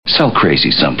Sell crazy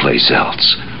someplace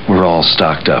else. We're all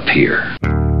stocked up here.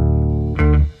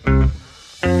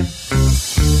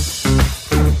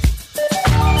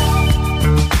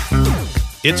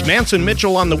 It's Mantz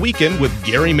Mitchell on the Weekend with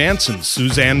Gary Mantz and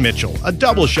Suzanne Mitchell. A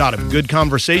double shot of good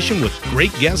conversation with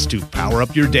great guests to power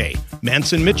up your day.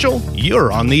 Mantz Mitchell,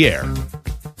 you're on the air.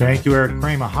 Thank you, Eric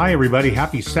Kramer. Hi, everybody.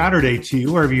 Happy Saturday to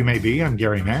you, wherever you may be. I'm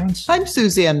Gary Mantz. I'm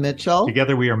Suzanne Mitchell.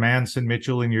 Together, we are Mantz and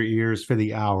Mitchell in your ears for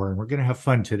the hour. And we're going to have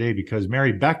fun today because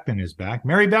Mari Beckman is back.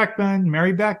 Mari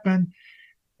Beckman.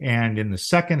 And in the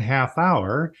second half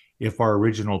hour, if our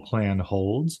original plan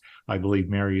holds, I believe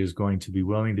Mari is going to be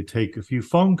willing to take a few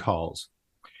phone calls.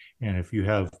 And if you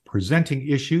have presenting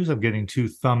issues, I'm getting 2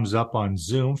 thumbs up on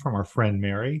Zoom from our friend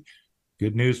Mari.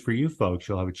 Good news for you folks.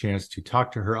 You'll have a chance to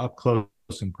talk to her up close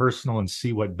and personal and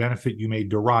see what benefit you may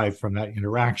derive from that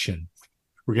interaction.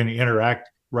 We're going to interact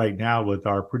right now with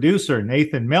our producer,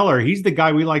 Nathan Miller. He's the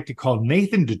guy we like to call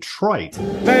Nathan Detroit.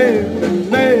 Nathan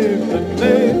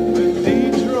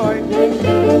Detroit.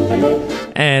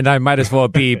 And I might as well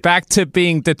be back to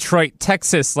being Detroit,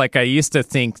 Texas, like I used to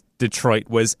think Detroit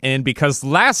was in, because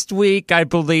last week I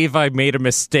believe I made a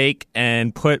mistake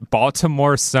and put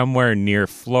Baltimore somewhere near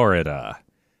Florida.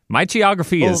 My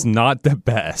geography is not the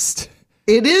best.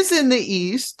 It is in the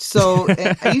East, so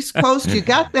East Coast, you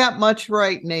got that much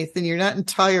right, Nathan. You're not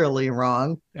entirely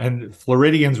wrong. And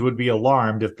Floridians would be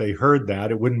alarmed if they heard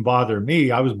that. It wouldn't bother me.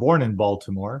 I was born in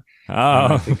Baltimore.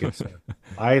 Oh.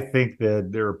 I think that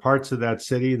there are parts of that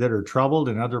city that are troubled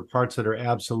and other parts that are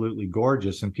absolutely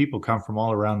gorgeous. And people come from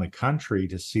all around the country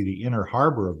to see the inner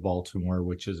harbor of Baltimore,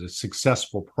 which is a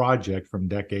successful project from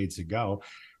decades ago.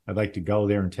 I'd like to go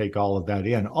there and take all of that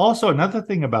in. Also, another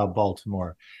thing about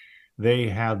Baltimore, they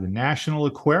have the National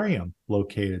Aquarium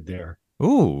located there.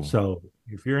 Ooh. So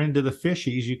if you're into the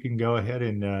fishies, you can go ahead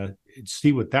and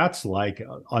see what that's like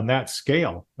on that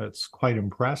scale. That's quite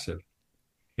impressive.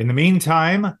 In the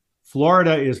meantime,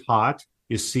 Florida is hot.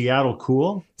 Is Seattle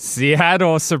cool?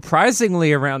 Seattle,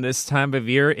 surprisingly, around this time of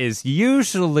year is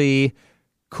usually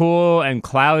cool and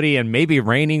cloudy and maybe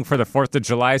raining for the 4th of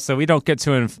July, so we don't get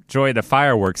to enjoy the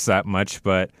fireworks that much,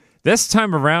 but this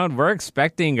time around, we're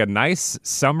expecting a nice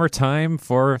summertime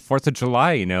for 4th of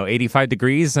July, 85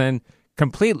 degrees and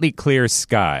completely clear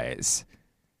skies.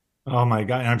 Oh, my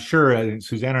God. And I'm sure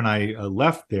Suzanne and I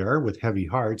left there with heavy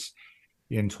hearts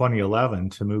in 2011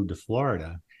 to move to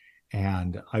Florida.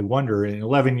 And I wonder, in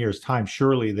 11 years' time,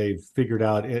 surely they've figured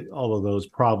out all of those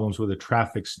problems with a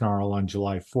traffic snarl on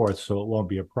July 4th, so it won't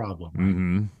be a problem.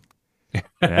 Mm-hmm.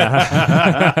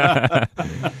 Yeah.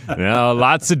 No,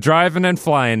 lots of driving and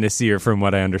flying this year, from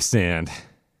what I understand.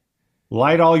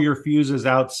 Light all your fuses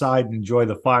outside and enjoy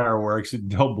the fireworks, and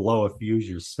don't blow a fuse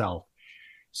yourself.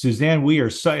 Suzanne,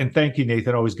 and thank you,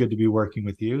 Nathan. Always good to be working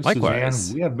with you. Likewise.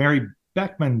 Suzanne, we have Mari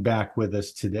Beckman back with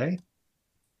us today.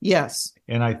 Yes.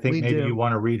 And I think maybe you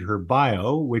want to read her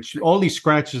bio, which only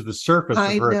scratches the surface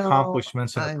of her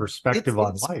accomplishments and a perspective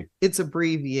on life. It's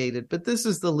abbreviated, but this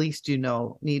is the least you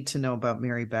need to know about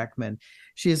Mari Beckman.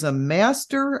 She is a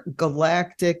master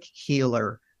galactic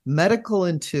healer, medical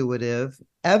intuitive,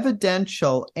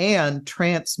 evidential and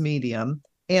trance medium,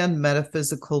 and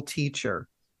metaphysical teacher.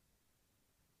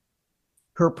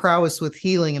 Her prowess with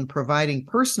healing and providing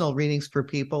personal readings for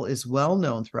people is well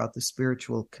known throughout the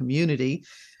spiritual community.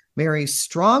 Mari's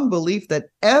strong belief that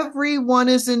everyone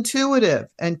is intuitive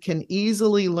and can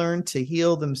easily learn to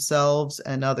heal themselves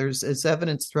and others is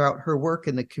evidenced throughout her work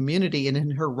in the community and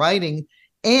in her writing.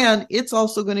 And it's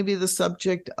also going to be the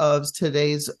subject of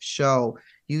today's show,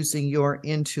 using your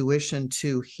intuition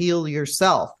to heal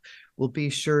yourself. We'll be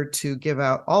sure to give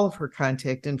out all of her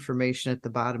contact information at the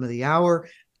bottom of the hour.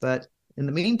 But in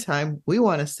the meantime, we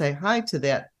want to say hi to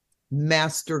that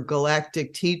master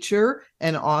galactic teacher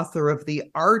and author of The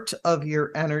Art of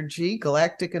Your Energy,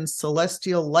 Galactic and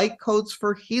Celestial Light Codes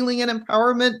for Healing and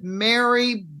Empowerment,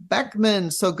 Mari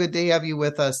Beckman. So good to have you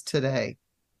with us today.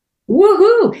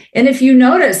 Woohoo! And if you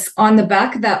notice on the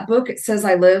back of that book, it says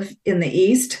I live in the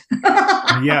East.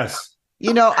 Yes.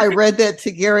 I read that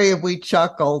to Gary and we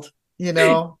chuckled, Isn't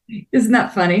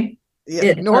that funny?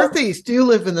 Yeah, Northeast. You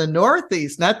live in the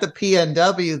Northeast, not the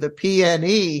PNW, the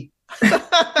PNE.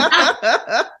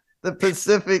 The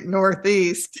Pacific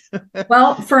Northeast.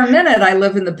 Well, for a minute, I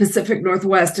live in the Pacific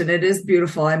Northwest, and it is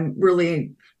beautiful. I'm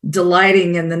really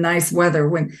delighting in the nice weather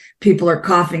when people are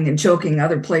coughing and choking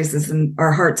other places, and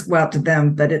our hearts go out to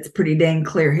them, but it's pretty dang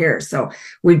clear here. So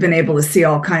we've been able to see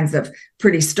all kinds of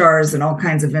pretty stars and all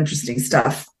kinds of interesting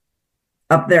stuff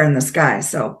up there in the sky.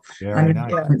 So I'm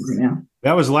nice. right now.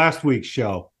 That was last week's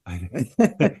show.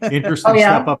 Interesting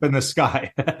stuff up in the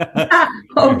sky.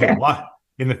 Okay.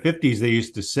 in the 50s, they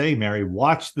used to say, Mary,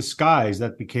 watch the skies.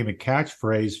 That became a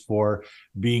catchphrase for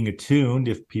being attuned,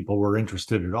 if people were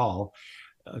interested at all,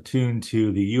 attuned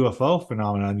to the UFO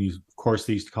phenomenon. Of course,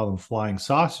 they used to call them flying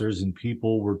saucers, and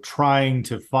people were trying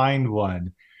to find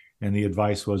one. And the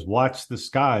advice was, watch the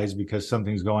skies, because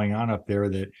something's going on up there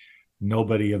that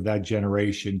nobody of that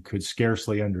generation could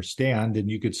scarcely understand. And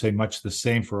you could say much the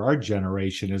same for our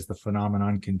generation as the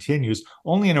phenomenon continues,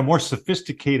 only in a more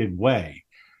sophisticated way.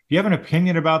 Do you have an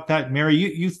opinion about that, Mary?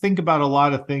 You think about a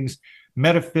lot of things,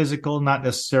 metaphysical, not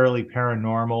necessarily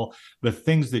paranormal, but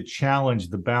things that challenge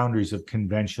the boundaries of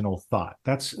conventional thought.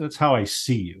 That's how I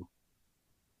see you.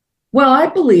 Well, I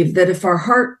believe that if our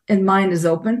heart and mind is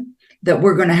open, that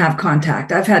we're going to have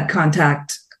contact. I've had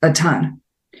contact a ton.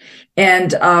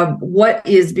 And what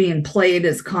is being played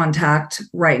as contact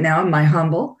right now, in my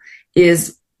humble,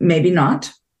 is maybe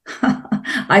not.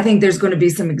 I think there's going to be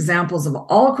some examples of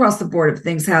all across the board of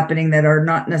things happening that are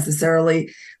not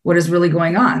necessarily what is really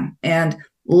going on. And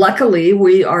luckily,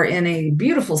 we are in a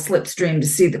beautiful slipstream to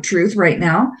see the truth right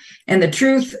now. And the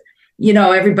truth,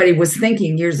 everybody was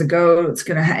thinking years ago, it's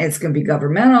going to be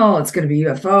governmental, it's going to be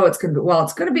UFO, it's going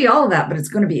to be all of that, but it's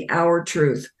going to be our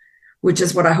truth, which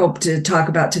is what I hope to talk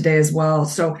about today as well.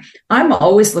 So I'm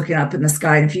always looking up in the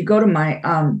sky. And if you go to my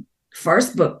Farce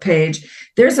book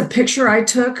page, there's a picture I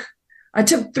took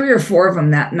 3 or 4 of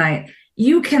them that night.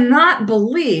 You cannot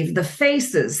believe the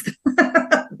faces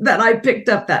that I picked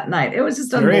up that night. It was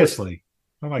just unbelievable. Seriously.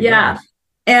 Oh my goodness.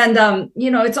 And,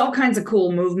 it's all kinds of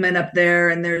cool movement up there.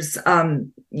 And there's,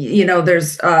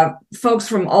 there's folks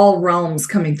from all realms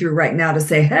coming through right now to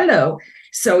say hello.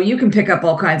 So you can pick up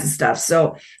all kinds of stuff.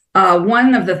 So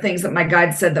one of the things that my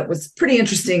guide said that was pretty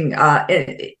interesting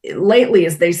lately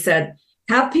is they said,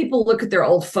 have people look at their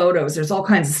old photos. There's all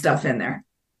kinds of stuff in there.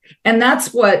 And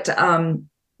that's what,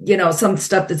 some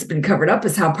stuff that's been covered up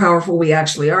is how powerful we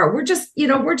actually are. We're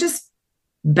just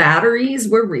batteries,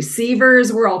 we're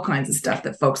receivers, we're all kinds of stuff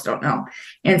that folks don't know.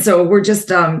 And so we're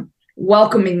just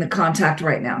welcoming the contact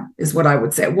right now is what I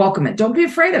would say. Welcome it. Don't be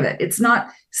afraid of it. It's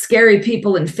not scary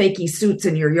people in fakey suits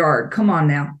in your yard. Come on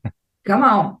now. Come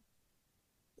on.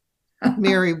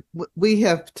 Mary, we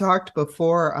have talked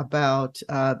before about,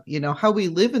 how we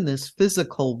live in this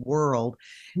physical world,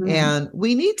 and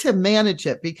we need to manage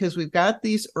it because we've got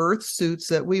these earth suits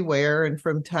that we wear, and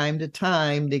from time to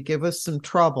time they give us some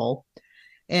trouble.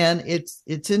 And it's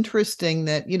interesting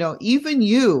that, even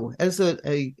you as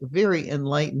a very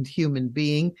enlightened human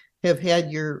being have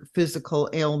had your physical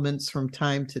ailments from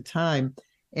time to time.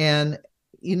 And,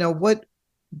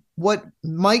 what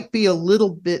might be a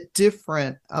little bit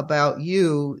different about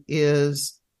you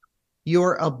is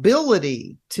your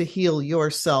ability to heal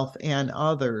yourself and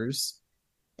others.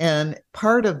 And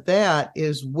part of that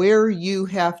is where you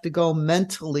have to go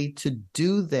mentally to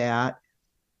do that.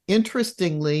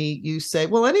 Interestingly, you say,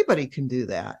 well, anybody can do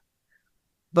that,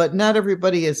 but not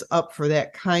everybody is up for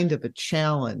that kind of a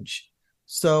challenge.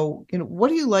 So, what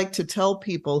do you like to tell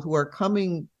people who are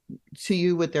coming to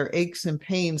you with their aches and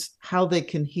pains, how they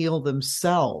can heal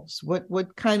themselves? Where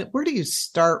do you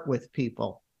start with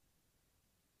people?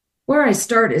 Where I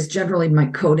start is generally my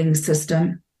coding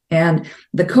system. And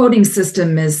the coding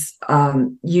system is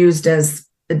used as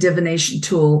a divination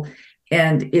tool.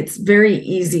 And it's very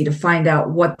easy to find out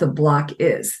what the block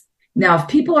is. Now, if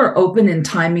people are open in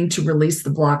timing to release the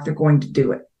block, they're going to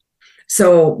do it.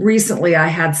 So recently I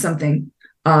had something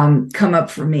come up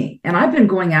for me, and I've been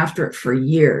going after it for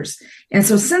years. And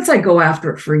so since I go after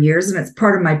it for years, and it's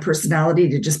part of my personality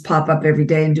to just pop up every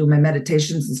day and do my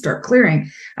meditations and start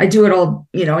clearing, I do it all,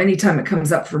 anytime it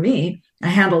comes up for me, I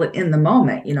handle it in the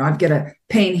moment. I've got a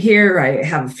pain here, I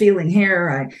have a feeling here,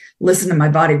 I listen to my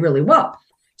body really well.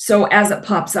 So as it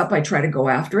pops up, I try to go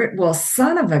after it. Well,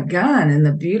 son of a gun, and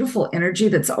the beautiful energy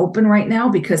that's open right now,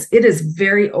 because it is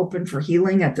very open for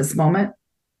healing at this moment.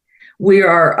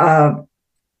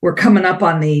 We're coming up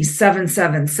on the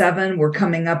 777. We're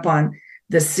coming up on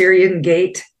the Syrian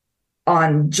Gate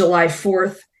on July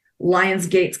 4th. Lions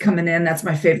Gate's coming in. That's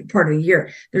my favorite part of the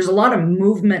year. There's a lot of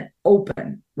movement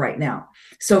open right now.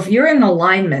 So if you're in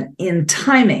alignment in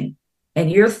timing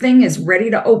and your thing is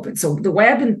ready to open. So the way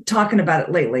I've been talking about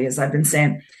it lately is I've been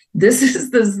saying, this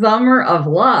is the summer of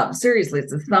love. Seriously,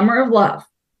 it's the summer of love.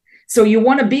 So you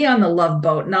want to be on the love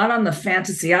boat, not on the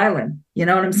fantasy island. You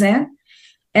know what I'm saying?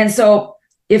 And so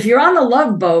if you're on the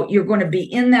love boat, you're going to be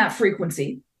in that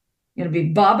frequency. You're going to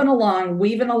be bobbing along,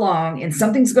 weaving along, and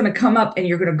something's going to come up and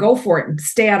you're going to go for it and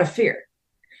stay out of fear.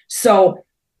 So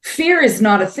fear is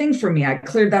not a thing for me. I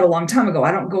cleared that a long time ago.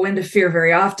 I don't go into fear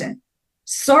very often.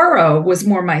 Sorrow was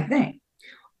more my thing.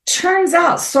 Turns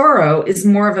out sorrow is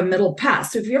more of a middle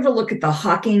path. So if you ever look at the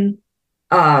Hawking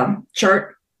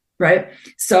chart, right?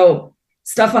 So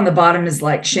stuff on the bottom is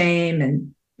like shame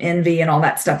and envy and all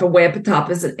that stuff. And way up at the top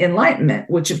is enlightenment,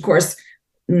 which of course,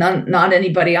 not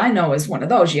anybody I know is one of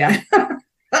those yet.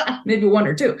 Maybe one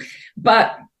or two.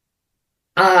 But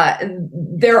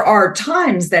there are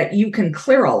times that you can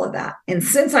clear all of that. And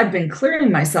since I've been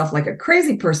clearing myself like a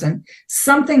crazy person,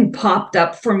 something popped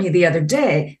up for me the other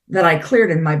day that I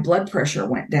cleared, and my blood pressure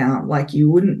went down like you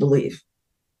wouldn't believe.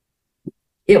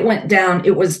 It went down.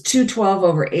 It was 212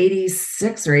 over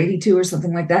 86 or 82 or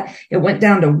something like that. It went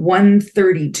down to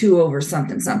 132 over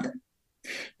something.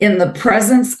 In the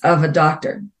presence of a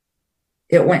doctor,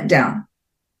 it went down.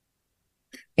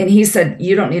 And he said,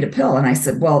 you don't need a pill. And I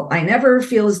said, well, I never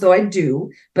feel as though I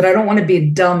do, but I don't want to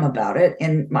be dumb about it.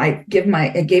 And I gave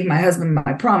my husband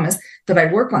my promise that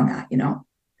I'd work on that,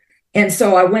 And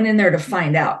so I went in there to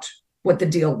find out what the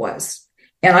deal was.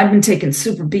 And I've been taking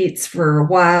super beats for a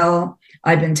while.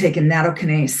 I've been taking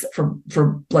nattokinase for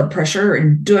blood pressure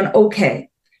and doing okay.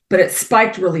 But it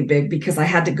spiked really big because I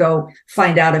had to go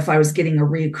find out if I was getting a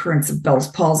reoccurrence of Bell's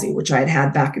palsy, which I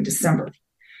had back in December.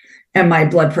 And my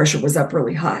blood pressure was up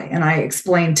really high. And I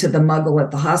explained to the muggle at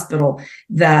the hospital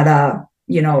that,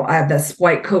 I have this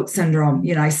white coat syndrome.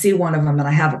 I see one of them and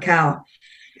I have a cow.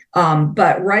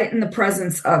 But right in the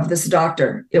presence of this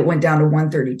doctor, it went down to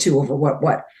 132 over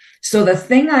what. So the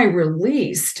thing I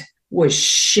released was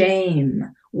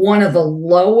shame, one of the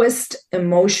lowest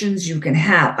emotions you can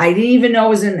have. I didn't even know it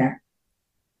was in there.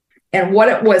 And what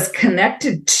it was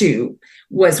connected to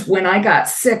was when I got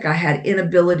sick, I had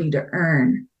inability to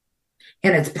earn.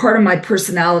 And it's part of my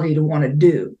personality to want to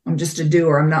do. I'm just a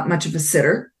doer. I'm not much of a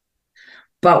sitter.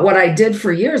 But what I did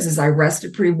for years is I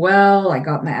rested pretty well. I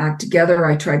got my act together.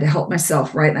 I tried to help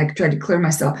myself, right? And I tried to clear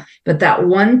myself. But that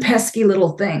one pesky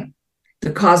little thing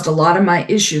that caused a lot of my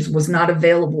issues was not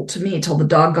available to me till the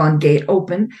doggone gate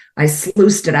opened. I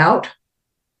sluiced it out.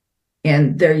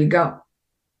 And there you go.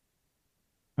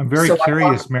 I'm very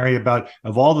curious, Mary, about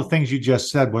of all the things you just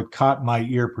said, what caught my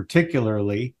ear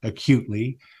particularly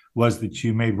acutely was that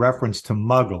you made reference to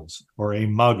muggles or a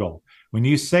muggle. When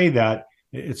you say that,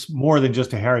 it's more than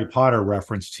just a Harry Potter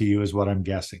reference to you, is what I'm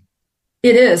guessing.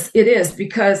 It is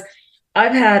because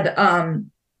I've had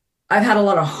a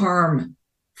lot of harm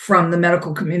from the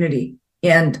medical community,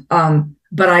 and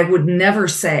but I would never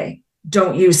say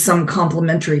don't use some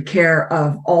complementary care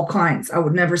of all kinds. I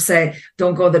would never say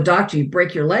don't go to the doctor. You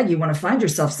break your leg, you want to find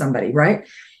yourself somebody, right?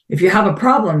 If you have a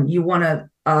problem, you want to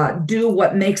do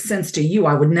what makes sense to you.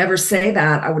 I would never say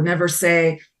that. I would never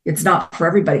say it's not for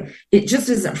everybody. It just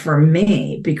isn't for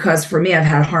me, because for me, I've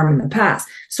had harm in the past.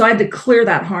 So I had to clear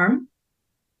that harm.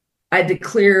 I had to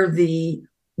clear the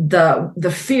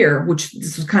fear, which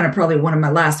this was kind of probably one of my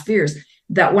last fears,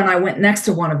 that when I went next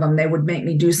to one of them, they would make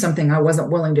me do something I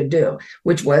wasn't willing to do,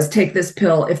 which was take this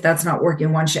pill. If that's not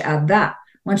working, why don't you add that?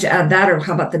 Why don't you add that? Or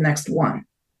how about the next one?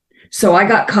 So I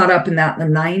got caught up in that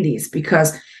in the 90s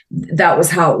because that was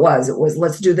how it was. It was,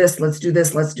 let's do this, let's do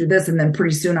this, let's do this. And then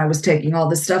pretty soon I was taking all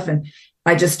this stuff and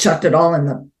I just chucked it all in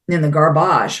the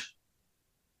garbage.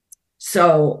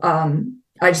 So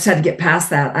I just had to get past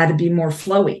that. I had to be more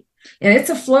flowy. And it's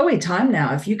a flowy time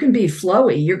now. If you can be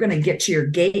flowy, you're going to get to your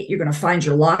gate. You're going to find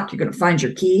your lock. You're going to find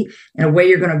your key and away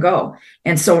you're going to go.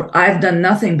 And so I've done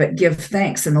nothing but give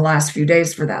thanks in the last few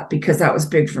days for that, because that was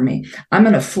big for me. I'm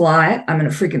going to fly. I'm going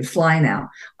to freaking fly now.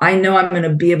 I know I'm going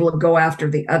to be able to go after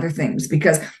the other things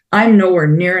because I'm nowhere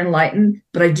near enlightened,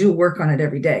 but I do work on it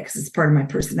every day because it's part of my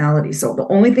personality. So the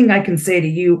only thing I can say to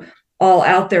you all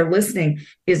out there listening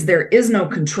is there is no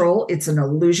control. It's an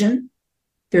illusion.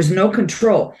 There's no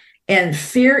control. And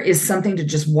fear is something to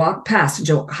just walk past and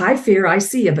joke, hi, fear, I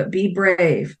see you, but be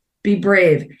brave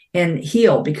and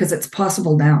heal, because it's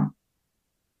possible now.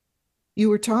 You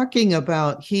were talking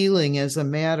about healing as a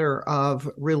matter of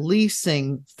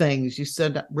releasing things. You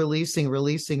said releasing.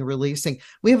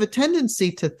 We have a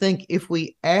tendency to think if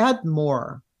we add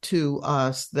more to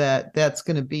us, that's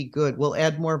going to be good. We'll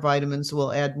add more vitamins,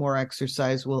 we'll add more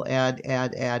exercise, we'll add.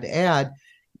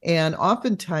 And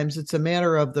oftentimes it's a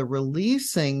matter of the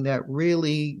releasing that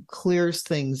really clears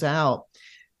things out.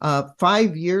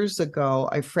 5 years ago,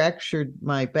 I fractured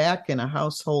my back in a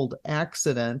household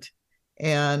accident.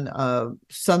 And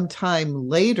sometime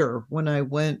later, when I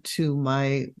went to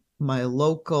my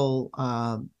local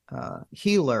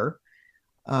healer,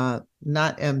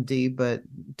 not MD, but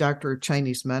doctor of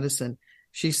Chinese medicine,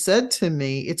 she said to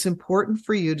me, it's important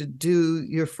for you to do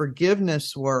your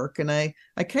forgiveness work. And I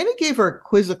kind of gave her a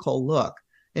quizzical look.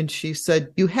 And she said,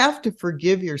 you have to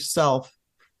forgive yourself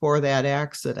for that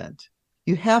accident.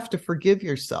 You have to forgive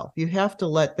yourself. You have to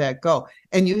let that go.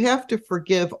 And you have to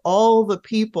forgive all the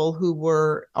people who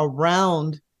were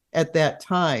around at that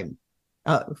time.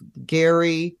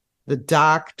 Gary, the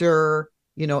doctor,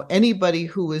 anybody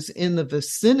who was in the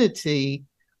vicinity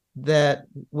that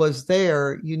was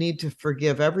there. You need to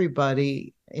forgive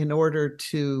everybody in order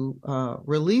to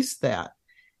release that.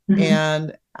 Mm-hmm.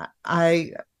 And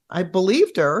I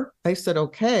believed her. I said,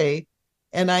 okay.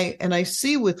 And I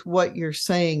see with what you're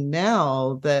saying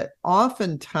now that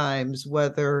oftentimes,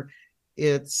 whether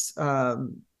it's,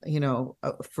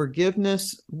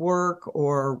 forgiveness work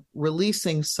or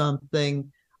releasing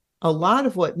something, a lot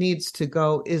of what needs to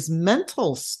go is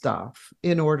mental stuff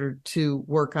in order to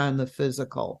work on the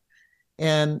physical.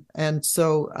 And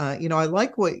so, I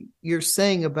like what you're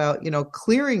saying about,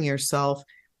 clearing yourself.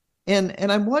 And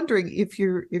I'm wondering if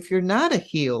you're not a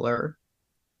healer,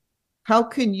 how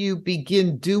can you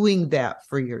begin doing that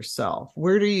for yourself?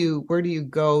 Where do you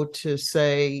go to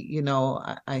say,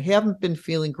 I haven't been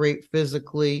feeling great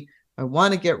physically. I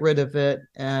want to get rid of it.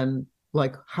 And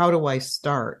how do I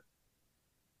start?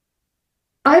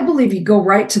 I believe you go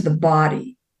right to the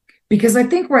body, because I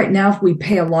think right now, if we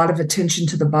pay a lot of attention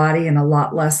to the body and a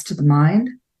lot less to the mind,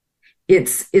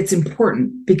 it's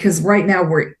important, because right now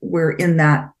we're in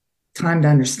that time to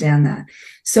understand that.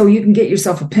 So you can get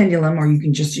yourself a pendulum, or you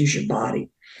can just use your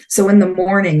body. So in the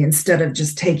morning, instead of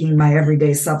just taking my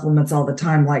everyday supplements all the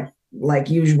time, like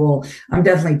usual, I'm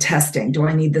definitely testing. Do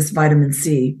I need this vitamin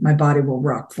C? My body will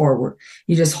rock forward.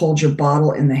 You just hold your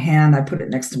bottle in the hand. I put it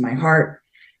next to my heart.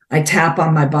 I tap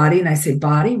on my body and I say,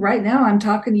 body, right now I'm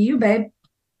talking to you, babe.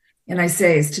 And I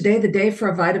say, is today the day for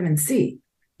a vitamin C?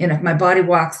 And if my body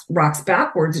rocks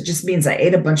backwards, it just means I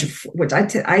ate a bunch of, which I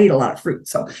eat a lot of fruit.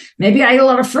 So maybe I ate a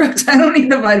lot of fruit. I don't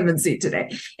need the vitamin C today.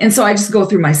 And so I just go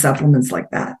through my supplements like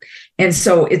that. And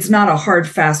so it's not a hard,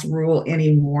 fast rule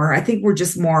anymore. I think we're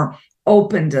just more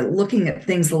open to looking at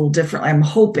things a little differently, I'm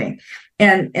hoping.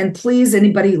 And please,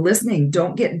 anybody listening,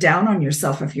 don't get down on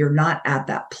yourself if you're not at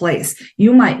that place.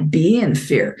 You might be in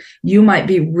fear. You might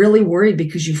be really worried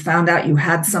because you found out you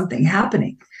had something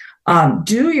happening.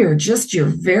 Do your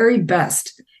very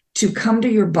best to come to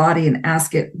your body and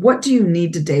ask it, what do you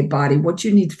need today, body? What do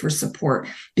you need for support?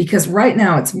 Because right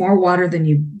now it's more water than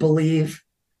you believe.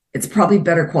 It's probably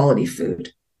better quality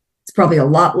food. It's probably a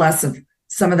lot less of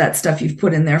some of that stuff you've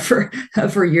put in there for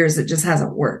years. It just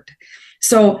hasn't worked.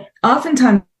 So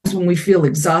oftentimes when we feel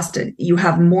exhausted, you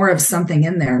have more of something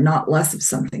in there, not less of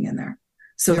something in there.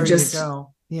 So there just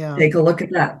take a look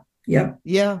at that. Yep.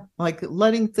 Yeah. Like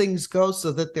letting things go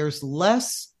so that there's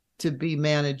less to be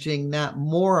managing, not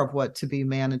more of what to be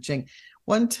managing.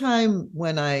 One time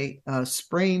when I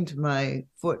sprained my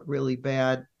foot really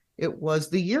bad, it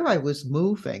was the year I was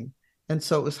moving. And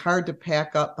so it was hard to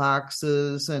pack up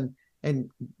boxes and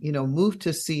move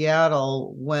to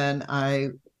Seattle when I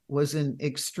was in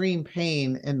extreme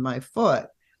pain in my foot.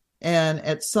 And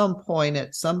at some point,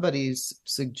 at somebody's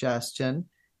suggestion,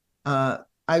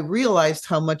 I realized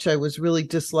how much I was really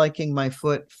disliking my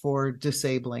foot for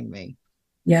disabling me.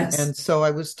 Yes. And so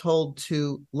I was told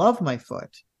to love my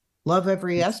foot, love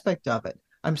every aspect of it.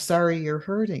 I'm sorry you're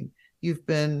hurting. You've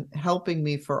been helping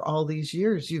me for all these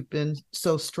years. You've been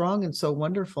so strong and so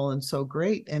wonderful and so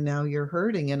great. And now you're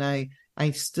hurting. And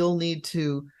I still need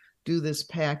to do this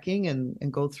packing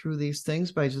and go through these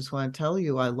things, but I just want to tell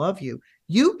you, I love you.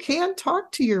 You can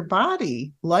talk to your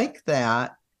body like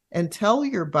that and tell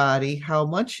your body how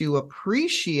much you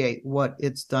appreciate what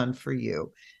it's done for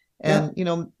you. And,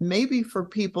 maybe for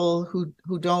people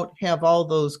who don't have all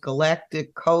those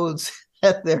galactic codes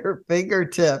at their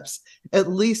fingertips, at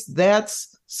least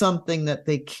that's something that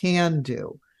they can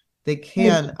do. They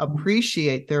can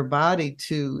appreciate their body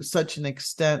to such an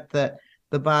extent that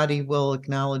the body will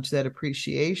acknowledge that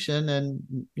appreciation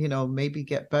and, maybe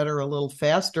get better a little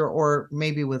faster, or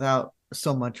maybe without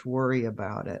so much worry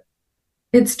about it.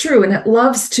 It's true. And it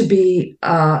loves to be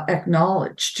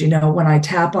acknowledged. When I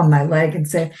tap on my leg and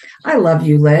say, I love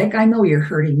you, leg. I know you're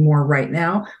hurting more right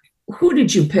now. Who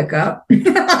did you pick up?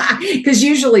 Because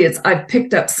usually I've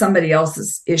picked up somebody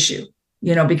else's issue,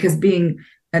 because being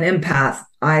an empath,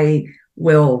 I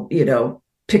will,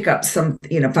 pick up some,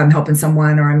 if I'm helping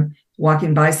someone or I'm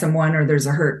walking by someone or there's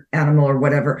a hurt animal or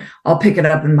whatever, I'll pick it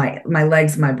up and my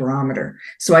leg's my barometer.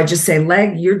 So I just say,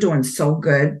 leg, you're doing so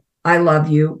good. I love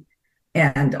you.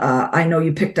 And I know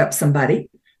you picked up somebody.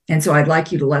 And so I'd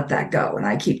like you to let that go. And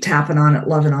I keep tapping on it,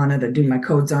 loving on it, and do my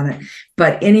codes on it.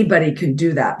 But anybody can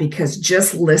do that, because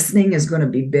just listening is going to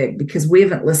be big, because we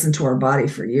haven't listened to our body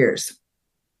for years.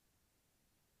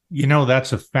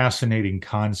 That's a fascinating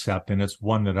concept. And it's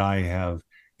one that I have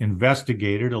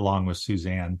investigated along with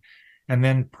Suzanne. and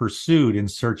then pursued in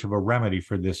search of a remedy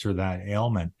for this or that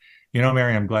ailment. You know,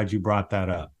 Mary, I'm glad you brought that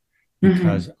up,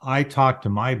 because I talk to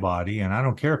my body, and I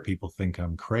don't care if people think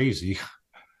I'm crazy.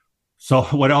 So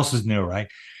what else is new, right?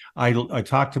 I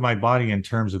talk to my body in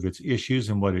terms of its issues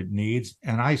and what it needs.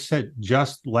 And I said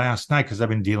just last night, because I've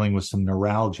been dealing with some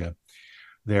neuralgia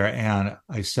there, and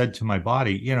I said to my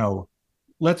body, you know,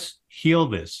 let's heal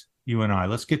this, you and I.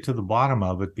 Let's get to the bottom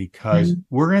of it, because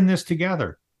we're in this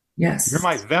together. Yes. You're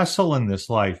my vessel in this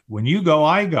life. When you go,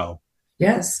 I go.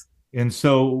 Yes. And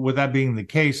so with that being the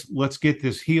case, let's get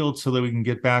this healed so that we can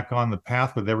get back on the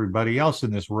path with everybody else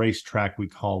in this racetrack we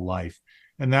call life.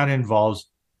 And that involves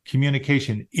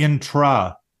communication,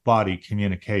 intra-body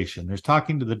communication. There's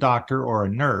talking to the doctor or a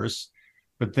nurse,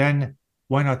 but then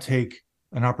why not take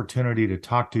an opportunity to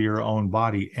talk to your own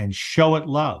body and show it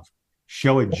love,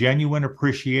 show it genuine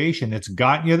appreciation that's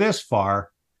gotten you this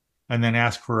far, and then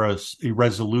ask for a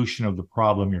resolution of the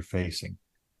problem you're facing.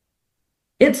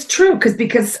 It's true,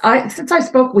 because since I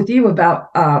spoke with you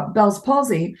about Bell's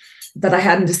palsy that I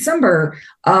had in December,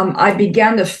 I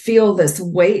began to feel this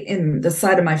weight in the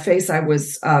side of my face I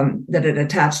was that it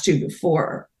attached to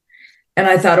before. And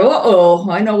I thought,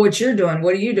 I know what you're doing.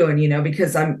 What are you doing? You know,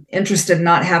 because I'm interested in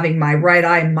not having my right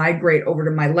eye migrate over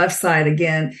to my left side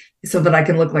again so that I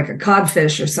can look like a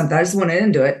codfish or something. I just wanted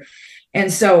into it.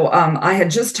 And so I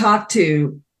had just talked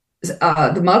to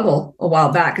the Muggle a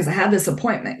while back, because I had this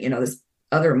appointment, you know, this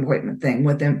other appointment thing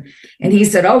with him. And he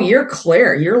said, oh, you're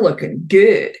clear. You're looking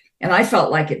good. And I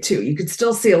felt like it too. You could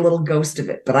still see a little ghost of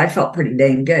it, but I felt pretty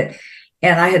dang good.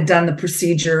 And I had done the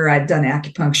procedure. I'd done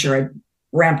acupuncture. I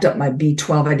ramped up my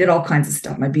B12. I did all kinds of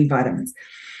stuff, my B vitamins.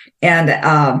 And,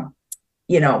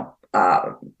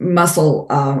 muscle,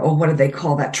 what do they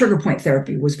call that? Trigger point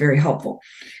therapy was very helpful.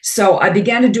 So I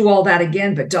began to do all that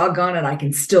again, but doggone it, I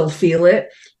can still feel it.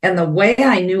 And the way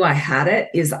I knew I had it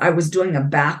is I was doing a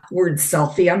backward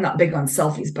selfie. I'm not big on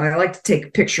selfies, but I like to take a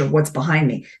picture of what's behind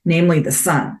me, namely the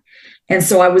sun. And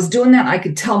so I was doing that. I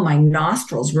could tell my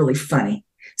nostrils really funny.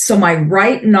 So my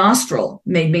right nostril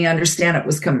made me understand it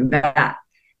was coming back.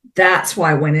 That's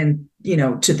why I went in,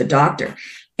 to the doctor.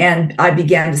 And I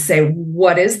began to say,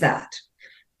 what is that?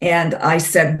 And I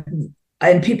said,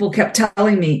 and people kept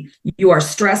telling me, you are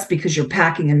stressed because you're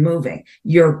packing and moving.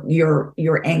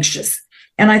 You're anxious.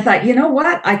 And I thought, you know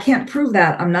what? I can't prove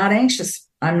that. I'm not anxious.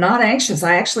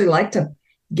 I actually like to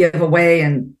give away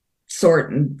and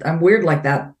sort, and I'm weird like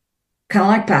that. Kind of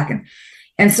like packing.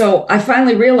 And so I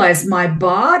finally realized my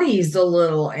body's a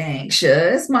little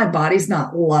anxious. My body's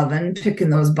not loving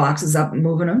picking those boxes up and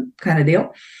moving them, kind of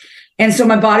deal. And so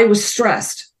my body was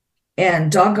stressed.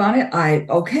 And doggone it,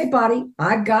 okay, body,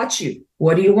 I got you.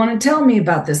 What do you want to tell me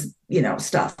about this,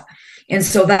 stuff? And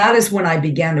so that is when I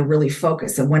began to really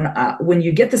focus. And when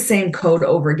you get the same code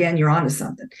over again, you're onto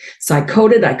something. So I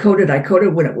coded.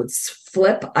 When it would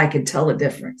flip, I could tell a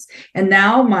difference. And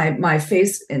now my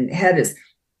face and head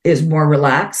is more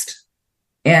relaxed.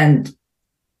 And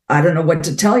I don't know what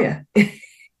to tell you.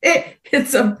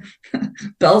 It's a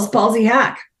Bell's palsy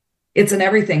hack. It's an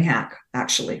everything hack,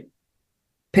 actually.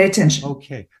 Pay attention.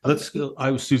 Okay. Let's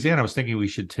go. Suzanne, I was thinking we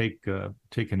should take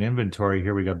an inventory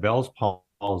here. We got Bell's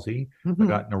palsy. We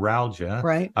got neuralgia.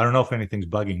 Right. I don't know if anything's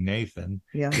bugging Nathan.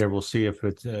 Yeah. There, we'll see if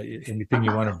it's anything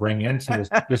you want to bring into this.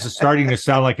 This is starting to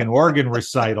sound like an organ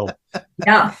recital.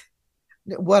 Yeah.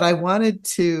 What I wanted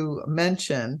to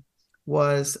mention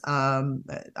was I'd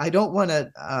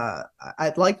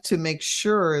like to make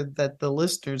sure that the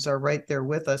listeners are right there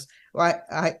with us.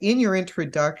 In your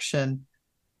introduction,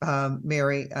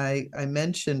 Mary, I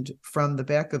mentioned from the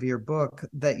back of your book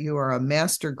that you are a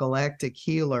master galactic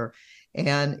healer.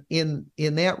 And in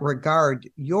that regard,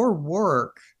 your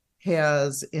work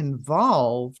has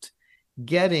involved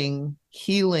getting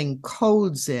healing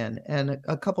codes in. And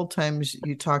a couple times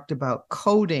you talked about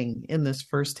coding in this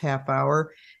first half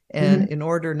hour. And in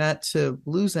order not to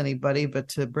lose anybody, but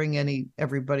to bring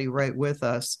everybody right with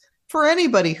us, for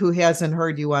anybody who hasn't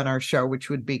heard you on our show, which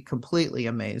would be completely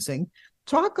amazing,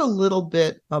 talk a little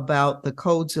bit about the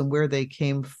codes and where they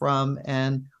came from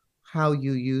and how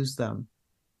you use them.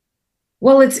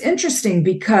 Well, it's interesting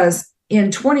because in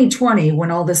 2020,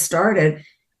 when all this started,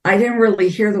 I didn't really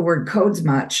hear the word codes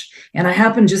much. And I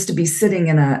happened just to be sitting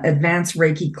in an advanced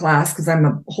Reiki class because I'm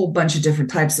a whole bunch of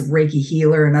different types of Reiki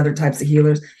healer and other types of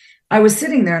healers. I was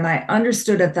sitting there and I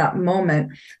understood at that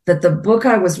moment that the book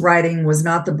I was writing was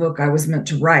not the book I was meant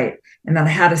to write, and that I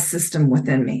had a system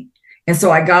within me. And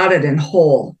so I got it in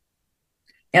whole.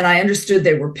 And I understood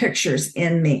they were pictures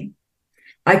in me.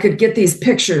 I could get these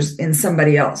pictures in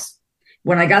somebody else.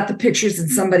 When I got the pictures in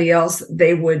somebody else,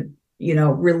 they would,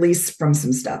 release from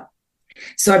some stuff.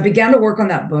 So I began to work on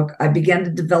that book. I began to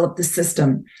develop the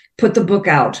system, put the book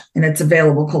out, and it's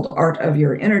available, called Art of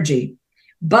Your Energy.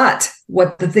 But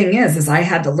what the thing is I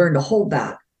had to learn to hold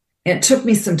that. And it took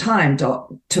me some time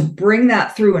to bring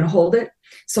that through and hold it.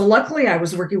 So luckily I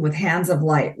was working with Hands of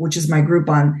Light, which is my group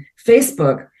on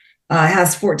Facebook,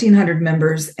 has 1,400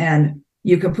 members, and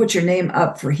you can put your name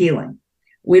up for healing.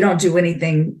 We don't do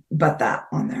anything but that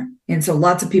on there. And so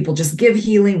lots of people just give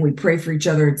healing. We pray for each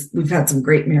other. We've had some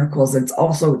great miracles. It's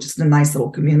also just a nice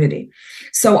little community.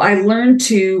 So I learned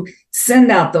to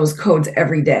send out those codes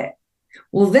every day.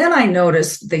 Well, then I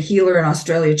noticed the healer in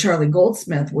Australia, Charlie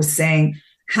Goldsmith, was saying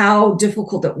how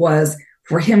difficult it was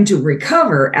for him to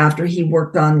recover after he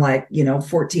worked on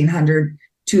 1,400,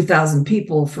 2,000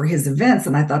 people for his events.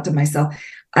 And I thought to myself,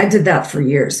 I did that for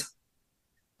years.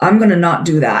 I'm going to not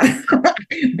do that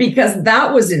because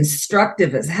that was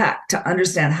instructive as heck to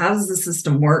understand, how does the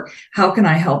system work? How can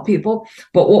I help people?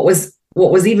 But what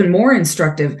was even more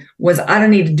instructive was, I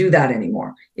don't need to do that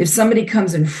anymore. If somebody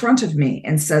comes in front of me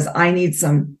and says, I need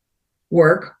some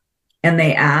work, and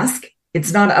they ask,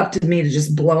 it's not up to me to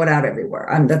just blow it out everywhere.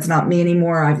 That's not me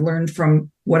anymore. I've learned from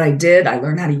what I did. I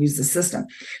learned how to use the system.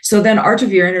 So then Art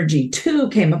of Your Energy 2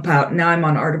 came about. Now I'm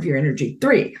on Art of Your Energy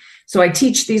 3. So I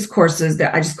teach these courses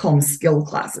that I just call them skill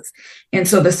classes. And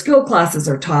so the skill classes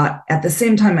are taught at the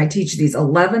same time I teach these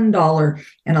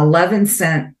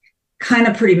 $11.11 kind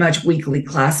of pretty much weekly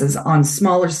classes on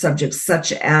smaller subjects,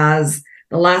 such as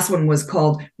the last one was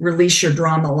called Release Your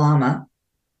Drama Llama.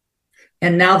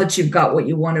 And now that you've got what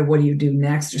you wanted, what do you do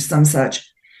next, or some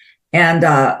such. And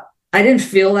I didn't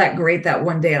feel that great that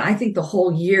one day. And I think the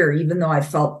whole year, even though I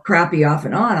felt crappy off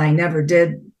and on, I never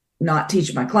did not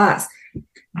teach my class.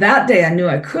 That day I knew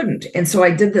I couldn't. And so I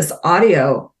did this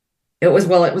audio. It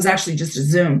was actually just a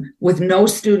Zoom with no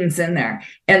students in there.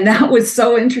 And that was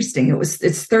so interesting.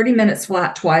 It's 30 minutes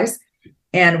flat twice.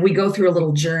 And we go through a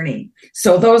little journey.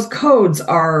 So those codes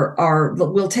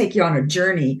will take you on a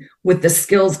journey with the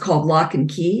skills called lock and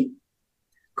key,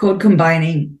 code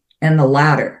combining, and the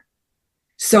ladder.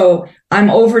 So I'm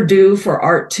overdue for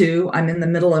Art 2. I'm in the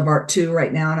middle of Art 2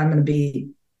 right now, and I'm going to be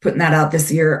putting that out this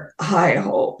year, I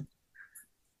hope.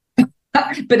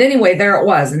 But anyway, there it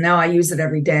was. And now I use it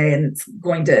every day, and it's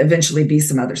going to eventually be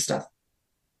some other stuff.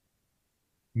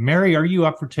 Mary, are you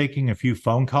up for taking a few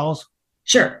phone calls?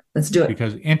 Sure, let's do it.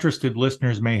 Because interested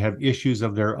listeners may have issues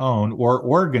of their own or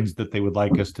organs that they would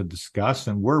like us to discuss,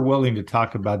 and we're willing to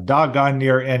talk about doggone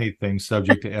near anything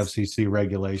subject to FCC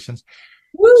regulations.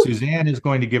 Woo! Suzanne is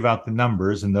going to give out the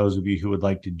numbers, and those of you who would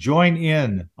like to join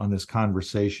in on this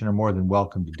conversation are more than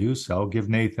welcome to do so. Give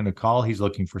Nathan a call. He's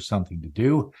looking for something to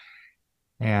do.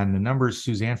 And the numbers,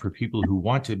 Suzanne, for people who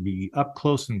want to be up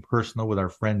close and personal with our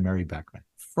friend Mari Beckman.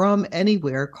 From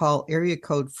anywhere, call area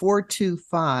code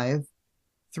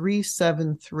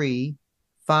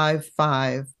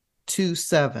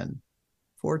 425-373-5527.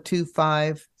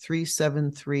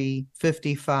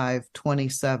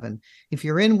 425-373-5527. If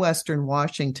you're in Western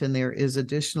Washington, there is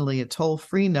additionally a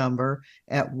toll-free number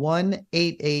at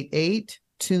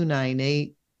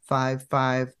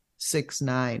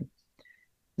 1-888-298-5569.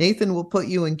 Nathan will put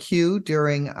you in queue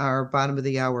during our bottom of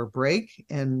the hour break.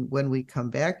 And when we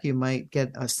come back, you might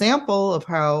get a sample of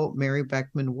how Mari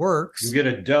Beckman works. You get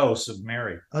a dose of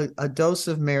Mary. A dose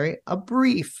of Mary, a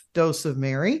brief dose of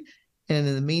Mary. And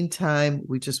in the meantime,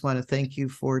 we just want to thank you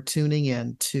for tuning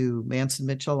in to Mantz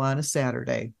Mitchell on a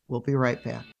Saturday. We'll be right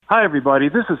back. Hi, everybody.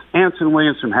 This is Anson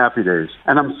Williams from Happy Days,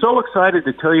 and I'm so excited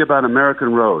to tell you about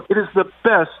American Road. It is the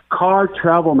best car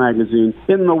travel magazine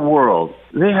in the world.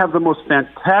 They have the most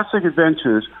fantastic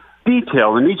adventures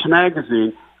detailed in each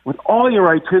magazine with all your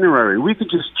itinerary. We could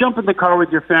just jump in the car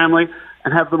with your family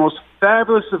and have the most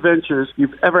fabulous adventures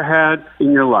you've ever had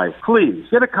in your life. Please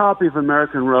get a copy of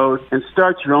American Road and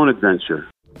start your own adventure.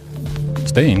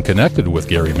 Staying connected with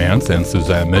Gary Mantz and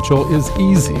Suzanne Mitchell is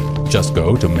easy. Just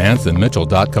go to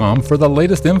mantzandmitchell.com for the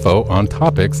latest info on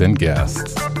topics and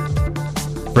guests.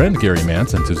 Friend Gary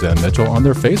Mantz and Suzanne Mitchell on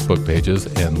their Facebook pages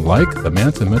and like the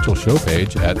Mantz and Mitchell show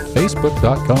page at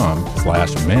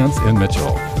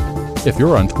facebook.com/mantzandmitchell. If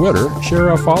you're on Twitter, share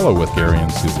a follow with Gary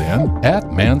and Suzanne at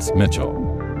Mantz Mitchell.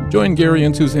 Join Gary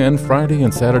and Suzanne Friday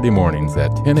and Saturday mornings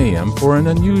at 10 a.m. for an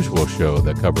unusual show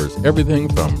that covers everything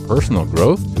from personal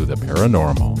growth to the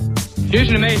paranormal. Here's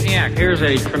an amazing act. Here's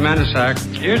a tremendous act.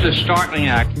 Here's a startling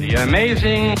act. The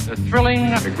amazing, the thrilling,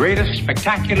 the greatest,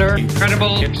 spectacular,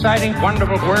 incredible, exciting,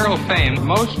 wonderful, world-famed,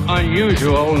 most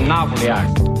unusual novelty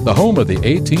act. The home of the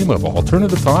A-team of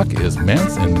Alternative Talk is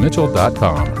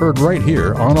mantzandmitchell.com. Heard right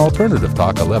here on Alternative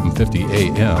Talk 1150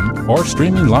 AM or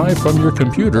streaming live from your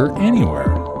computer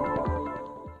anywhere.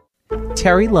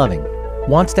 Terry Loving,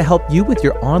 wants to help you with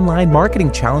your online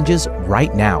marketing challenges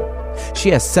right now. She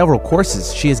has several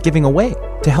courses she is giving away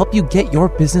to help you get your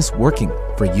business working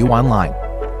for you online.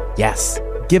 Yes,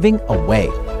 giving away.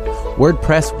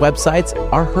 WordPress websites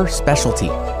are her specialty,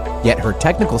 yet her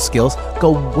technical skills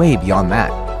go way beyond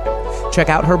that. Check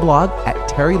out her blog at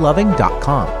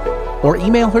terryloving.com or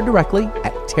email her directly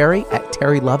at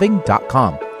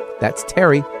terry@terryloving.com. That's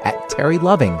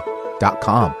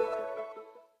terry@terryloving.com.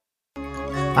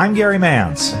 I'm Gary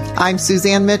Mantz. I'm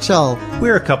Suzanne Mitchell.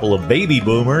 We're a couple of baby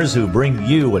boomers who bring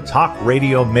you a talk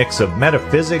radio mix of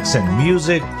metaphysics and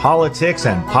music, politics,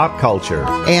 and pop culture.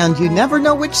 And you never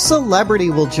know which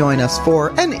celebrity will join us for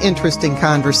an interesting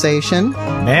conversation.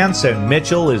 Mantz and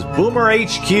Mitchell is Boomer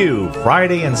HQ,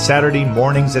 Friday and Saturday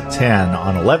mornings at 10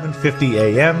 on 1150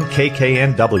 AM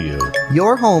KKNW.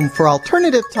 Your home for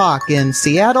alternative talk in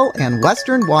Seattle and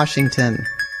Western Washington.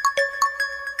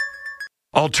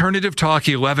 Alternative Talk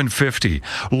 1150,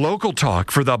 local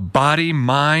talk for the body,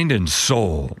 mind, and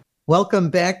soul. Welcome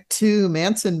back to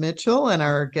Mantz Mitchell and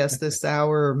our guest this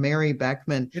hour, Mari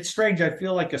Beckman. It's strange. I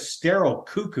feel like a sterile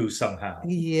cuckoo somehow.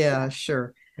 Yeah,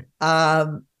 sure.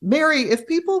 Mari, if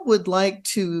people would like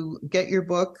to get your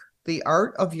book, The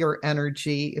Art of Your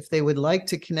Energy, if they would like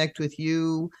to connect with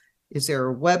you, is there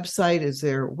a website? Is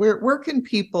there where can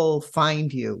people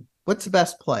find you? What's the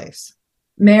best place?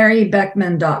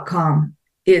 MariBeckman.com.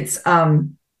 It's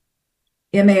MariBeckman,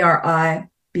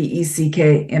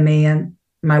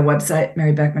 my website,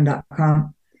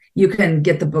 MariBeckman.com. You can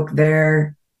get the book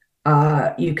there.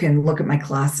 You can look at my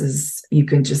classes. You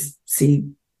can just see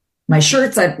my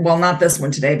shirts. Well, not this one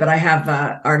today, but I have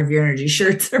Art of Your Energy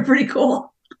shirts. They're pretty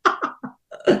cool.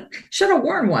 Should have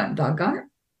worn one, doggone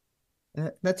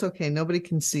it. That's okay. Nobody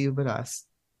can see you but us.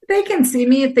 They can see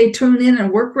me if they tune in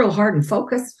and work real hard and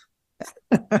focus.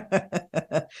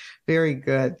 Very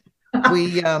good.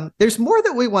 We there's more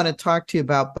that we want to talk to you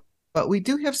about, but we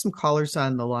do have some callers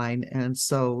on the line, and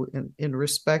so in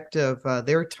respect of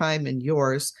their time and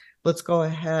yours, let's go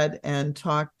ahead and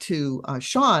talk to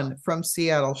Sean from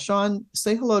Seattle. Sean,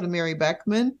 say hello to Mari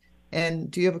Beckman,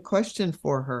 and do you have a question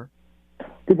for her?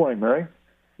 Good morning, Mari.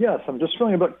 Yes, I'm just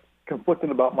feeling a bit conflicted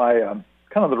about my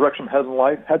kind of the direction I'm heading in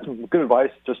life. Had some good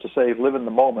advice just to say live in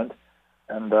the moment,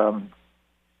 and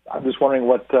I'm just wondering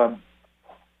what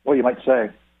you might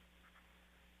say.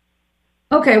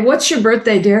 Okay, what's your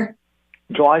birthday, dear?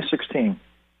 July 16.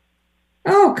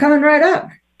 Oh, coming right up.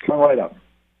 Coming right up.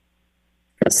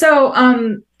 So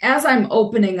as I'm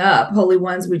opening up, Holy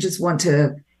Ones, we just want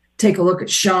to take a look at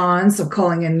Sean, so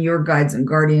calling in your guides and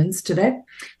guardians today.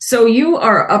 So you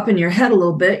are up in your head a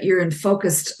little bit. You're in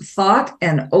focused thought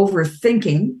and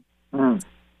overthinking.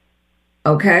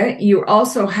 Okay, you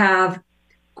also have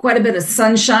quite a bit of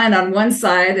sunshine on one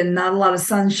side and not a lot of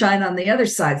sunshine on the other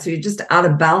side. So you're just out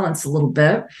of balance a little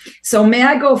bit. So may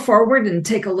I go forward and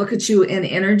take a look at you in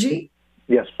energy?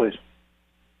 Yes, please.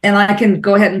 And I can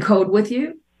go ahead and code with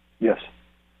you? Yes.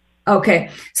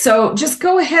 Okay. So just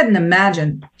go ahead and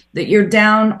imagine that you're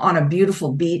down on a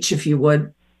beautiful beach, if you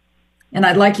would. And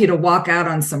I'd like you to walk out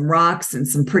on some rocks and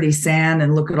some pretty sand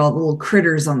and look at all the little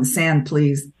critters on the sand,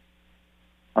 please.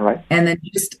 All right. And then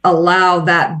just allow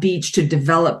that beach to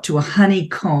develop to a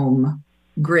honeycomb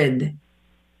grid.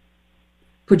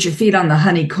 Put your feet on the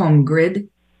honeycomb grid.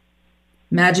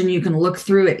 Imagine you can look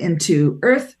through it into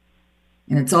earth,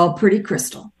 and it's all pretty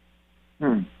crystal.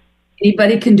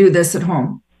 Anybody can do this at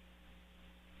home.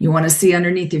 You want to see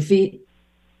underneath your feet?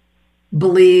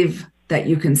 Believe that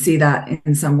you can see that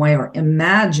in some way, or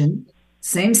imagine,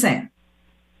 same.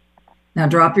 Now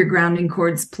drop your grounding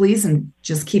cords, please, and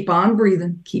just keep on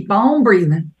breathing. Keep on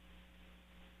breathing.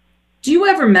 Do you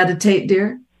ever meditate,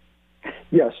 dear?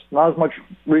 Yes, not as much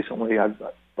recently,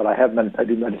 but I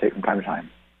do meditate from time to time.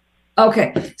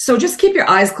 Okay, so just keep your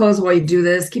eyes closed while you do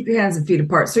this. Keep your hands and feet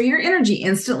apart. So your energy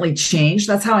instantly changed.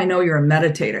 That's how I know you're a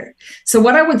meditator. So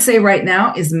what I would say right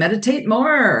now is meditate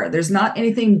more. There's not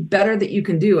anything better that you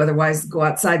can do. Otherwise, go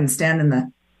outside and stand in the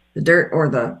dirt or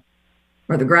the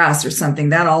grass or something.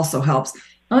 That also helps.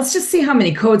 Now, let's just see how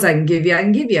many codes I can give you. I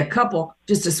can give you a couple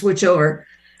just to switch over.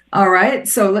 All right.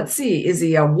 So let's see. Is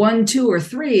he a 1, 2, or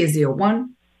 3? Is he a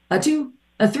 1, a 2,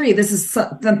 a 3? This is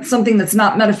something that's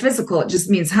not metaphysical. It just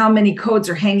means how many codes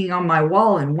are hanging on my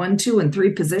wall in 1, 2, and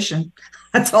 3 position.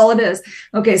 That's all it is.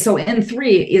 Okay. So in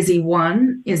 3, is he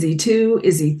 1? Is he 2?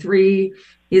 Is he 3?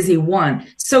 Is he 1?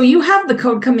 So you have the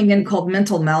code coming in called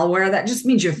mental malware. That just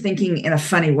means you're thinking in a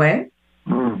funny way.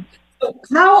 So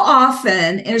how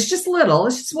often, and it's just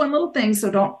one little thing,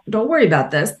 so don't worry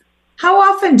about this. How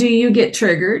often do you get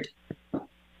triggered?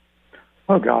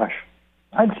 Oh gosh,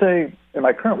 I'd say in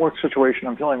my current work situation,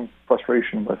 I'm feeling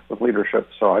frustration with leadership.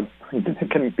 So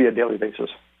it can be a daily basis.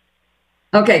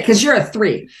 Okay, because you're a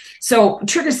 3. So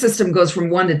trigger system goes from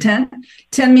 1 to 10.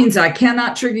 10 means I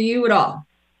cannot trigger you at all.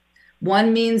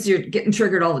 1 means you're getting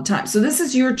triggered all the time. So this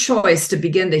is your choice to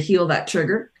begin to heal that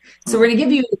trigger. So we're going to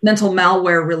give you mental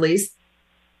malware release.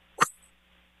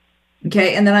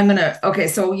 Okay, and then I'm going to, okay,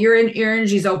 so your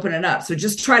energy's opening up. So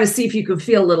just try to see if you can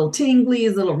feel a little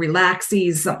tinglies, little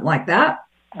relaxies, something like that.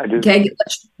 I do. Okay,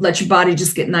 let your body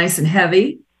just get nice and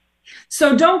heavy.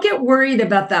 So don't get worried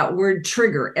about that word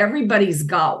trigger. Everybody's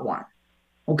got one.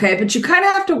 Okay, but you kind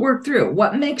of have to work through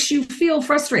what makes you feel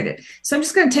frustrated. So I'm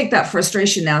just going to take that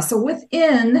frustration now. So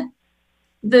within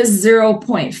the 0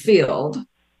 point field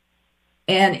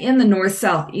and in the north,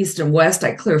 south, east, and west,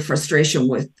 I clear frustration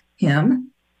with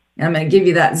him. And I'm going to give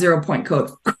you that 0 point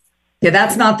code. Okay,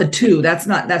 that's not the 2. That's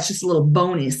just a little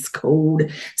bonus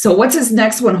code. So what's his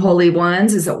next one, Holy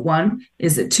Ones? Is it 1?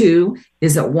 Is it 2?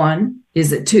 Is it 1?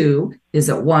 Is it 2? Is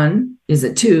it 1? Is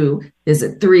it 2? Is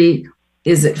it 3?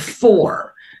 Is it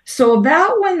 4? So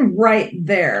that one right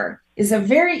there is a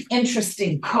very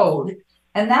interesting code.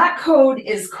 And that code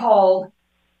is called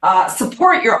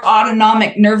support your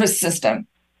autonomic nervous system.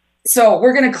 So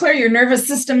we're going to clear your nervous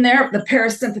system there, the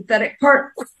parasympathetic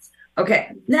part.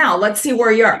 Okay, now let's see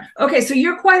where you are. Okay, so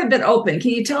you're quite a bit open.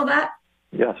 Can you tell that?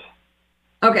 Yes.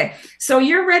 Okay, so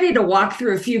you're ready to walk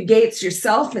through a few gates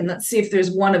yourself, and let's see if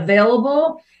there's one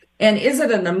available. And is it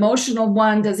an emotional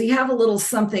one? Does he have a little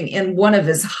something in one of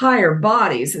his higher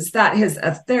bodies? Is that his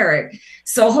etheric?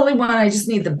 So Holy One, I just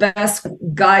need the best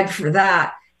guide for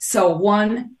that. So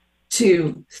 1,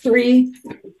 2, 3,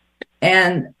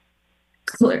 and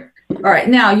clear. All right,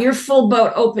 now you're full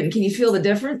boat open. Can you feel the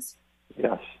difference?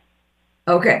 Yes.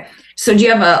 Okay, so do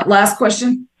you have a last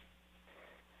question?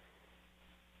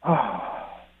 I'm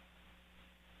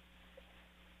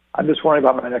just worrying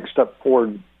about my next step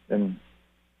forward, and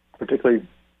particularly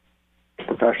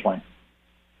professionally.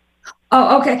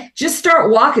 Oh, okay. Just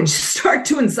start walking. Just start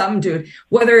doing something, dude.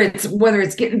 Whether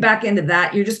it's getting back into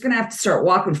that, you're just going to have to start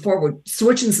walking forward,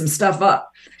 switching some stuff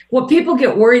up. What people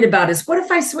get worried about is, what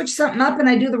if I switch something up and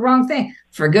I do the wrong thing?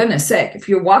 For goodness sake, if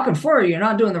you're walking forward, you're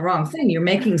not doing the wrong thing. You're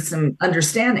making some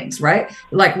understandings, right?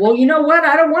 Like, well, you know what?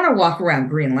 I don't want to walk around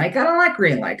Green Lake. I don't like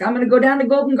Green Lake. I'm going to go down to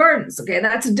Golden Gardens. Okay,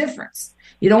 that's a difference.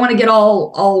 You don't want to get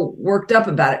all worked up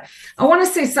about it. I want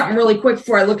to say something really quick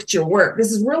before I look at your work.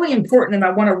 This is really important, and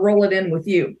I want to roll it in with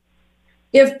you.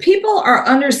 If people are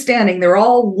understanding they're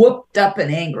all whooped up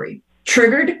and angry,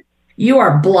 triggered, you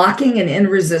are blocking and in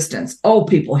resistance. Oh,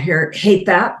 people here hate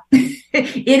that.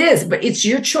 It is, but it's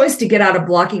your choice to get out of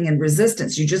blocking and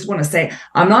resistance. You just want to say,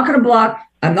 I'm not going to block.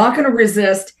 I'm not going to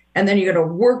resist. And then you're going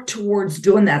to work towards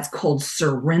doing that. It's called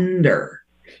surrender.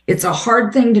 It's a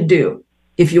hard thing to do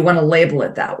if you want to label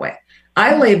it that way.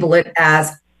 I label it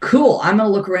as, cool, I'm going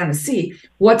to look around and see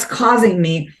what's causing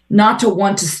me not to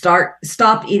want to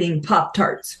stop eating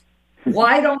Pop-Tarts.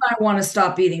 Why don't I want to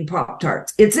stop eating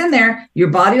Pop-Tarts? It's in there. Your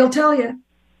body will tell you.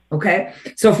 Okay.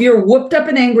 So if you're whooped up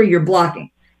and angry, you're blocking.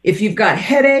 If you've got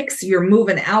headaches, you're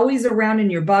moving owies around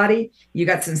in your body. You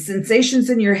got some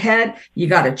sensations in your head. You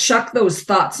got to chuck those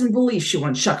thoughts and beliefs. You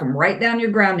want to chuck them right down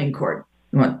your grounding cord.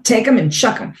 You want to take them and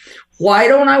chuck them. Why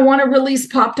don't I want to release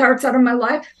Pop-Tarts out of my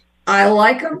life? I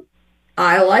like them.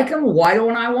 Why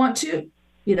don't I want to?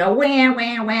 You know,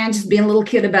 just being a little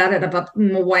kid about it.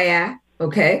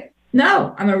 Okay.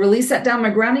 No, I'm going to release that down my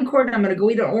grounding cord and I'm going to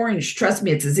go eat an orange. Trust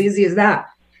me, it's as easy as that.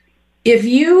 If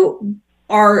you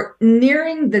are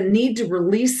nearing the need to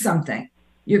release something,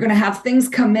 you're going to have things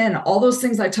come in, all those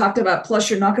things I talked about, plus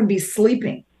you're not going to be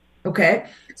sleeping. Okay.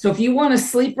 So if you want to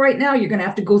sleep right now, you're going to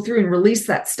have to go through and release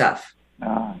that stuff.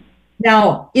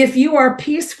 Now, if you are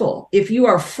peaceful, if you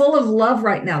are full of love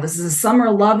right now, this is a summer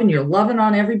of love and you're loving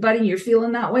on everybody and you're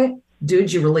feeling that way,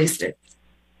 dude, you released it.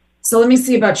 So let me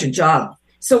see about your job.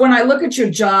 So when I look at your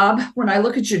job,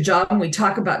 and we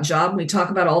talk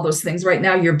about all those things right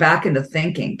now, you're back into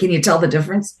thinking. Can you tell the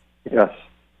difference? Yes.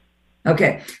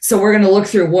 Okay. So we're going to look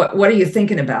through what are you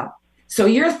thinking about? So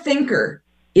your thinker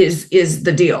is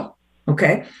the deal.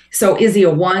 Okay. So is he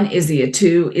a 1? Is he a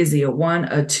 2? Is he a 1,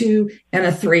 a 2, and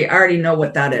a 3? I already know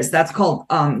what that is. That's called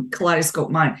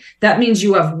kaleidoscope mind. That means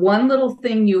you have one little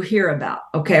thing you hear about.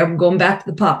 Okay. I'm going back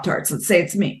to the Pop-Tarts. Let's say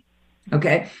it's me.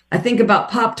 Okay. I think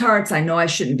about Pop-Tarts. I know I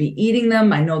shouldn't be eating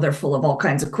them. I know they're full of all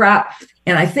kinds of crap.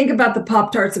 And I think about the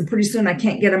Pop-Tarts and pretty soon I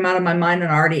can't get them out of my mind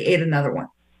and I already ate another one.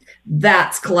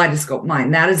 That's kaleidoscope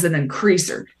mind. That is an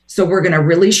increaser. So we're going to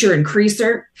release your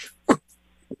increaser.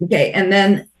 Okay. And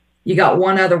then you got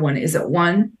one other one. Is it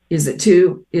 1? Is it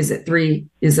 2? Is it 3?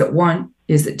 Is it 1?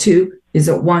 Is it 2? Is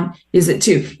it 1? Is it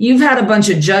 2? You've had a bunch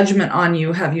of judgment on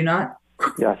you, have you not?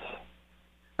 Yes.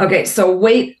 Okay, so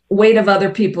weight of other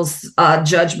people's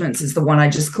judgments is the one I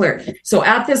just cleared. So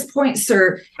at this point,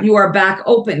 sir, you are back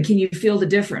open. Can you feel the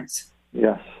difference?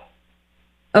 Yes.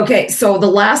 Okay, so the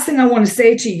last thing I want to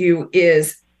say to you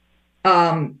is,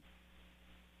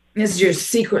 this is your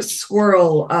secret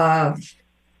squirrel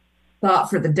thought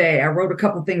for the day. I wrote a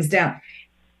couple things down.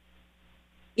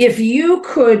 If you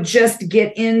could just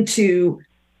get into,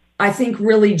 I think,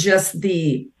 really just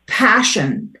the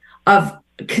passion of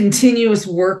continuous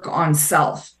work on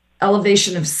self,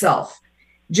 elevation of self,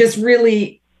 just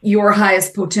really your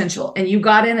highest potential. And you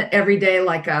got in it every day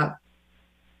like a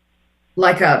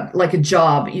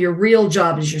job. Your real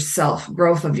job is yourself,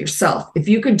 growth of yourself. If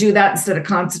you could do that instead of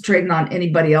concentrating on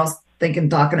anybody else,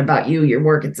 talking about you, your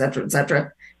work, et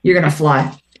cetera, you're going to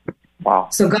fly. Wow.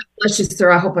 So God bless you,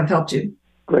 sir. I hope I've helped you.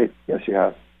 Great. Yes, you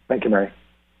have. Thank you, Mary.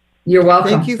 You're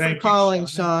welcome. Thank you for calling,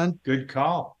 Sean. Good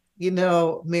call.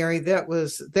 Mary, that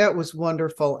was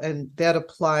wonderful, and that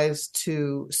applies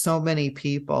to so many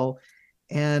people.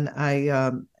 And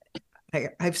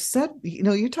I've said,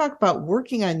 you talk about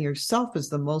working on yourself is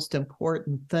the most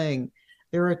important thing.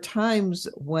 There are times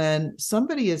when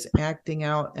somebody is acting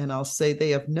out, and I'll say they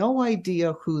have no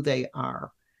idea who they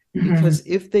are, because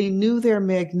if they knew their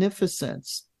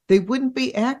magnificence, they wouldn't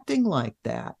be acting like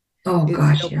that. Oh,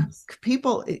 gosh, yes.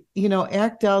 People,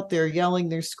 act out, they're yelling,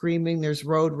 they're screaming, there's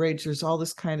road rage, there's all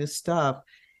this kind of stuff.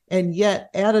 And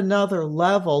yet at another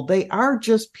level, they are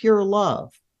just pure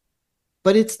love.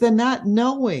 But it's the not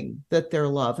knowing that they're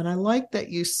love. And I like that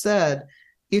you said,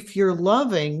 if you're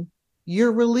loving,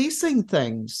 you're releasing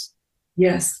things.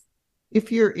 Yes.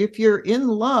 If you're in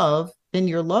love and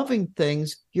you're loving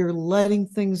things, you're letting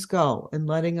things go and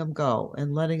letting them go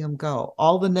and letting them go.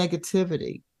 All the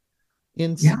negativity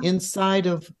inside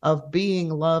of being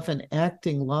love and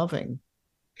acting loving.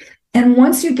 And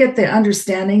once you get the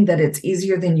understanding that it's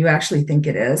easier than you actually think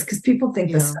it is, because people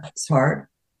think this stuff is hard.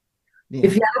 Yeah.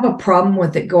 If you have a problem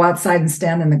with it, go outside and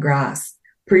stand in the grass.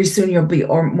 Pretty soon you'll be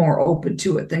more open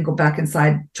to it. Then go back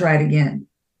inside, try it again.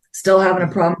 Still having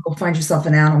a problem, go find yourself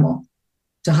an animal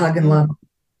to hug and love.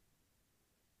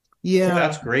 Yeah,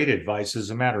 that's great advice. As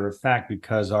a matter of fact,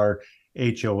 because our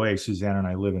HOA, Suzanne and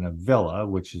I live in a villa,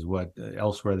 which is what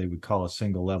elsewhere they would call a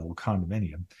single level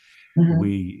condominium.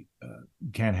 We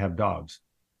can't have dogs,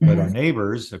 but our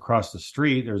neighbors across the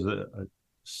street, there's a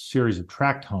series of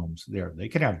tract homes there. They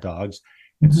can have dogs.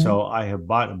 And so I have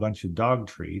bought a bunch of dog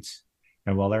treats.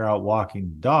 And while they're out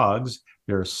walking dogs,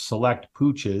 there are select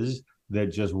pooches that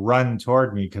just run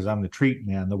toward me because I'm the treat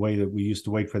man, the way that we used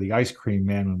to wait for the ice cream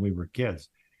man when we were kids.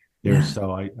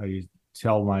 So I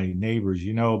tell my neighbors,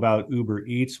 about Uber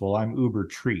Eats? Well, I'm Uber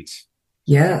Treats.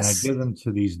 Yes. And I give them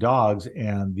to these dogs,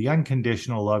 and the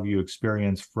unconditional love you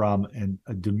experience from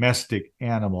a domestic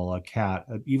animal, a cat,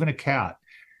 even a cat.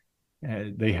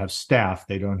 They have staff.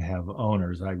 They don't have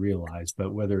owners, I realize.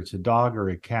 But whether it's a dog or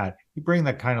a cat, you bring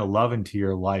that kind of love into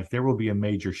your life, there will be a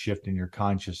major shift in your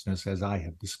consciousness, as I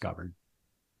have discovered.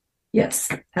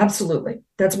 Yes, absolutely.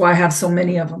 That's why I have so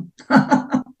many of them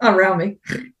around me.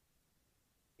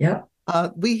 Yep.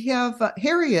 We have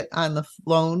Harriet on the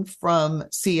phone from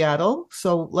Seattle.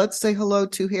 So let's say hello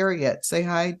to Harriet. Say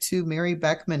hi to Mari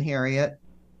Beckman, Harriet.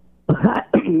 Hi,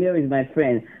 Mary's my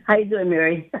friend. How you doing,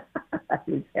 Mary?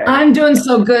 I'm doing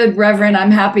so good, Reverend.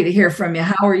 I'm happy to hear from you.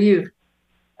 How are you?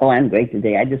 Oh, I'm great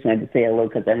today. I just wanted to say hello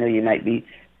because I know you might be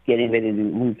getting ready to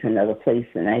move to another place,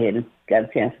 and I hadn't got a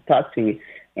chance to talk to you.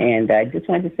 And I just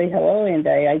wanted to say hello, and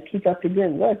I keep up the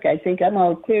good work. I think I'm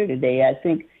all clear today. I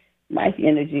think my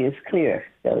energy is clear.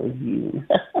 So you.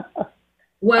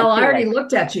 Well, I already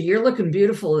looked at you. You're looking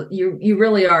beautiful. You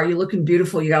really are. You're looking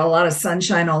beautiful. You got a lot of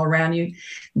sunshine all around you.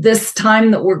 This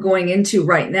time that we're going into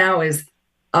right now is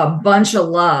a bunch of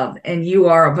love, and you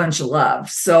are a bunch of love.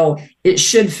 So it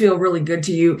should feel really good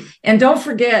to you. And don't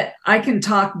forget, I can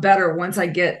talk better once I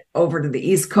get over to the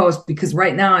East Coast, because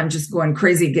right now I'm just going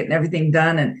crazy getting everything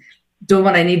done and doing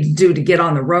what I need to do to get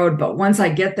on the road. But once I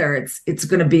get there, it's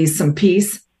going to be some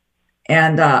peace,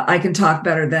 and I can talk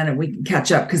better then, and we can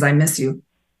catch up because I miss you.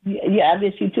 Yeah, I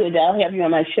miss you too. I'll have you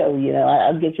on my show.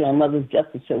 I'll get you on Mother's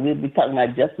Justice show. We'll be talking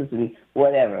about justice and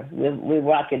whatever. We'll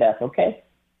rock it up, okay?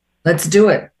 Let's do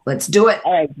it. Let's do it.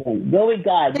 All right, then. Go with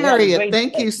God. Harriet,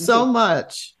 thank you so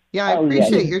much. Yeah, I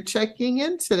appreciate your checking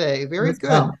in today. Very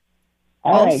good.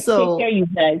 All right, take care, you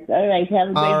guys. All right, have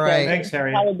a great day. Thanks,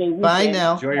 Harriet. Holiday weekend. Bye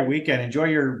now. Enjoy your weekend. Enjoy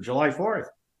your July 4th.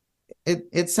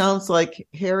 It sounds like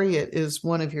Harriet is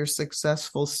one of your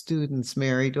successful students,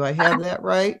 Mary. Do I have that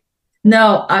right?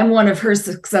 No, I'm one of her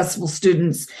successful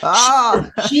students.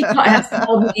 She has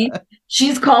called me.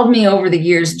 She's called me over the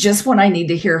years just when I need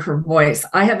to hear her voice.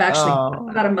 I have actually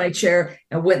got out of my chair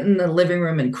and went in the living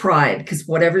room and cried because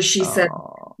whatever she said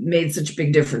made such a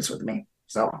big difference with me.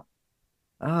 So.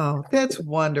 Oh, that's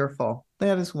wonderful.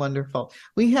 That is wonderful.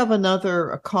 We have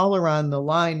a caller on the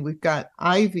line. We've got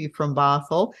Ivy from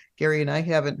Bothell. Gary and I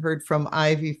haven't heard from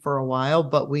Ivy for a while,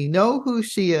 but we know who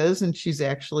she is, and she's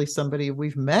actually somebody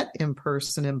we've met in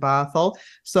person in Bothell.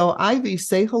 So Ivy,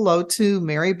 say hello to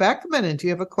Mari Beckman, and do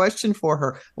you have a question for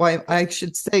her? Well, I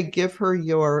should say give her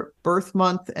your birth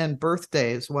month and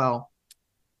birthday as well.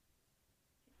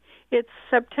 It's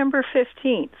September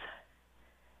 15th.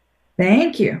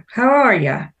 Thank you. How are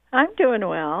you? I'm doing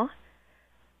well.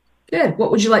 Good.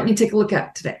 What would you like me to take a look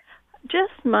at today?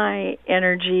 Just my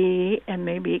energy and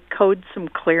maybe code some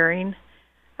clearing.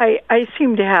 I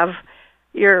seem to have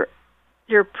your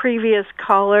previous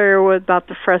caller about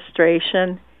the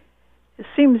frustration. It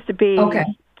seems to be okay.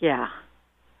 Yeah.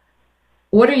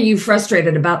 What are you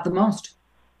frustrated about the most?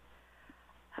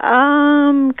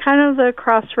 Kind of the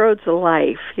crossroads of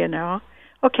life, you know.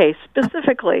 Okay,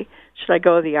 specifically, should I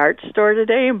go to the art store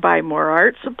today and buy more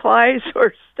art supplies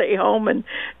or stay home and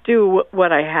do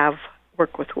what I have,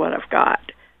 work with what I've got?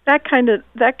 That kind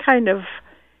of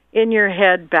in your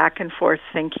head back and forth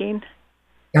thinking.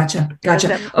 Gotcha.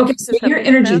 Okay, so your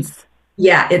energy,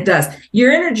 yeah, it does.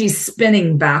 Your energy's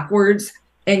spinning backwards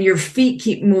and your feet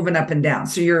keep moving up and down.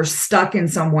 So you're stuck in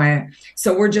some way.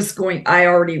 So we're just going, I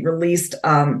already released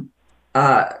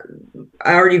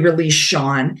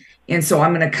Sean. And so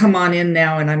I'm going to come on in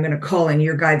now and I'm going to call in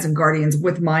your guides and guardians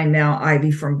with mine now,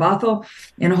 Ivy from Bothell.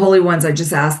 And Holy Ones, I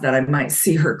just asked that I might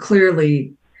see her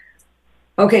clearly.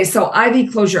 Okay, so Ivy,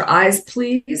 close your eyes,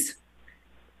 please.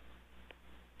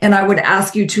 And I would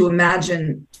ask you to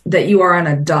imagine that you are on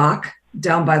a dock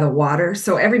down by the water.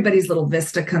 So everybody's little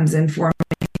vista comes in for me.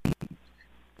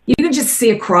 You can just see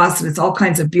across and it's all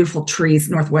kinds of beautiful trees,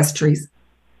 Northwest trees.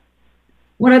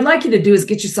 What I'd like you to do is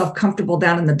get yourself comfortable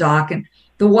down in the dock, and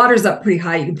the water's up pretty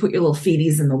high. You can put your little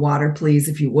feeties in the water, please,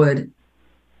 if you would.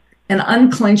 And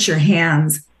unclench your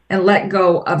hands and let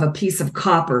go of a piece of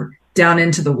copper down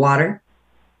into the water.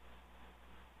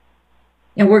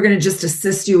 And we're going to just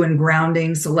assist you in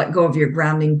grounding. So let go of your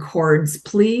grounding cords,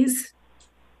 please.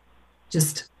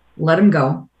 Just let them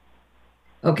go.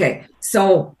 Okay,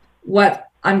 so what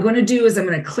I'm going to do is I'm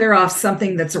going to clear off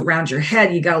something that's around your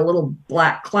head. You got a little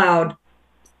black cloud.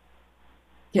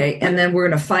 Okay, and then we're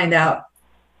going to find out.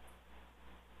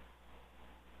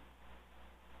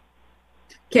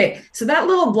 Okay, so that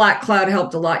little black cloud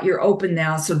helped a lot. You're open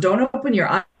now, so don't open your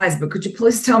eyes, but could you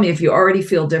please tell me if you already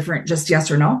feel different, just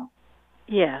yes or no?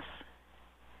 Yes.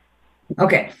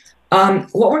 Okay,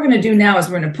 what we're going to do now is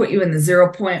we're going to put you in the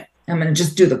 0 point. I'm going to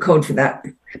just do the code for that.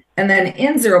 And then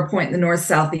in 0 point, in the north,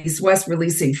 south, east, west,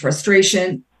 releasing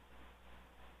frustration,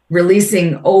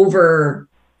 releasing over...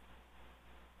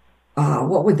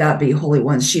 what would that be, Holy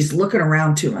Ones? She's looking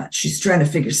around too much. She's trying to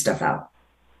figure stuff out.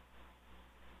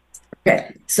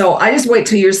 Okay, so I just wait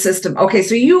till your system. Okay,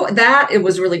 so it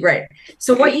was really great.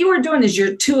 So what you are doing is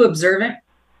you're too observant.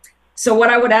 So what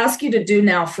I would ask you to do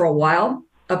now for a while,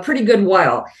 a pretty good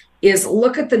while, is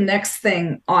look at the next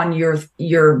thing on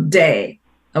your day.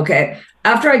 Okay,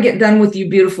 after I get done with you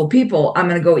beautiful people, I'm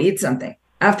going to go eat something.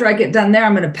 After I get done there,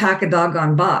 I'm going to pack a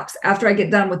doggone box. After I get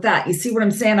done with that, you see what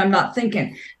I'm saying? I'm not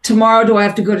thinking, tomorrow, do I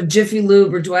have to go to Jiffy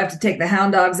Lube or do I have to take the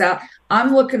hound dogs out?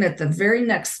 I'm looking at the very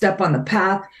next step on the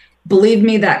path. Believe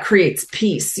me, that creates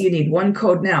peace. You need one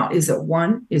code now. Is it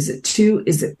 1? Is it 2?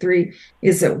 Is it 3?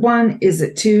 Is it 1? Is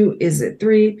it 2? Is it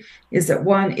 3? Is it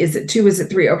 1? Is it 2? Is it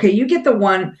 3? Okay, you get the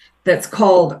one that's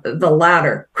called the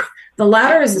ladder. The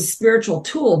ladder is a spiritual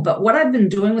tool, but what I've been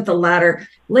doing with the ladder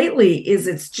lately is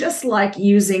it's just like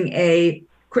using a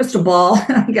crystal ball,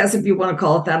 I guess if you want to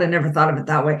call it that. I never thought of it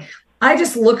that way. I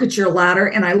just look at your ladder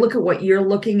and I look at what you're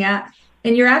looking at,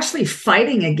 and you're actually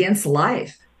fighting against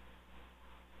life.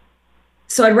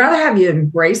 So I'd rather have you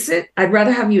embrace it.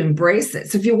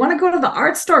 So if you want to go to the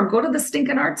art store, go to the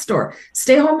stinking art store.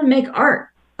 Stay home and make art.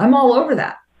 I'm all over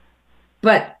that.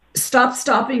 But stop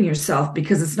stopping yourself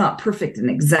because it's not perfect and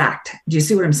exact. Do you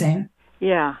see what I'm saying?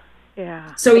 Yeah.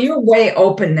 So you're way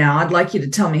open now. I'd like you to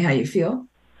tell me how you feel.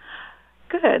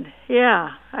 Good.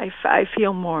 Yeah. I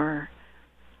feel more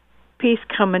peace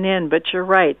coming in, but you're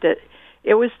right that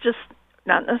it was just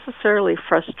not necessarily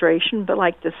frustration, but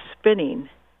like the spinning.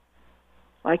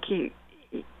 Like you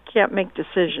can't make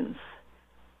decisions.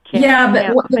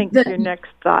 Can't think your next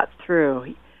thought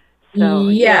through. So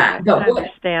I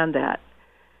understand that.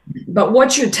 But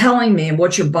what you're telling me and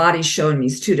what your body's showing me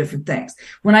is two different things.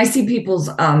 When I see people's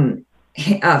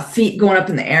feet going up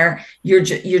in the air.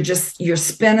 You're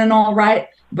spinning all right,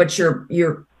 but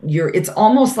you're it's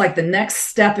almost like the next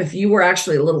step. If you were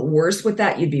actually a little worse with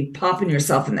that, you'd be popping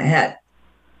yourself in the head.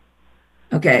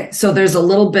 Okay. So there's a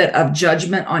little bit of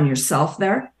judgment on yourself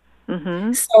there.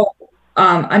 Mm-hmm. So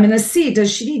I'm going to see,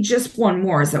 does she need just one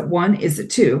more? Is it one? Is it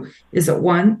two? Is it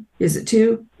one? Is it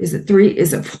two? Is it three?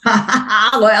 Is it,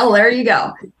 well, there you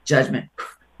go. Judgment,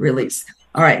 release.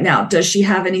 All right. Now, does she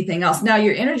have anything else? Now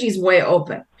your energy is way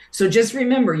open. So just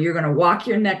remember, you're going to walk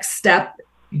your next step.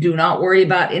 Do not worry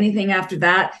about anything after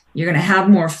that. You're going to have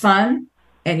more fun,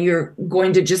 and you're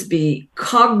going to just be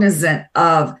cognizant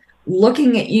of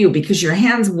looking at you, because your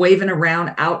hand's waving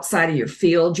around outside of your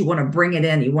field. You want to bring it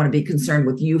in. You want to be concerned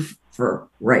with you for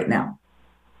right now.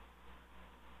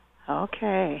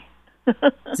 Okay. I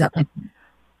feel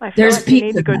There's like you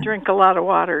need to go pizza. drink a lot of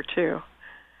water too.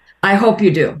 I hope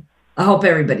you do. I hope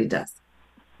everybody does.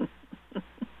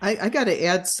 I got to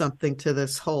add something to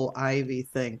this whole Ivy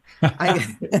thing. I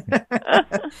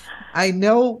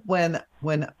know when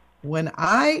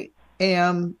I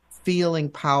am feeling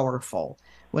powerful,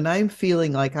 when I'm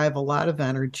feeling like I have a lot of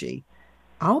energy,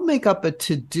 I'll make up a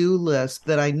to-do list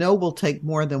that I know will take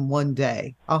more than one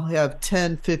day. I'll have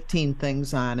 10, 15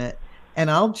 things on it,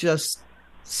 and I'll just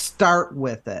start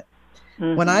with it.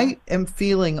 Mm-hmm. When I am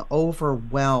feeling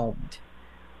overwhelmed,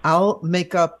 I'll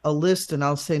make up a list and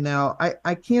I'll say, now,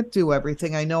 I can't do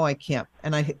everything. I know I can't.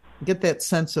 And I get that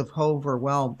sense of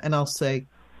overwhelm. And I'll say,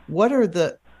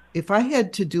 if I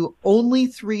had to do only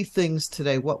 3 things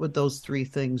today, what would those 3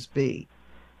 things be?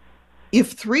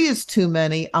 If 3 is too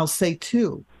many, I'll say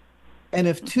 2. And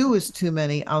if 2 is too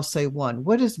many, I'll say 1.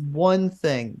 What is one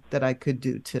thing that I could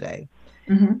do today?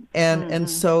 Mm-hmm. And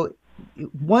so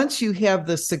once you have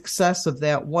the success of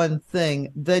that one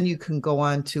thing, then you can go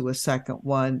on to a second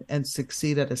one and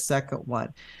succeed at a second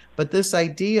one. But this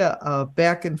idea of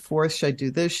back and forth, should I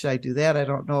do this? Should I do that? I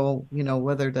don't know,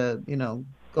 whether to,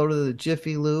 go to the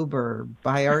Jiffy Lube or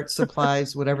buy art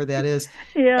supplies, whatever that is.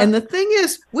 Yeah. And the thing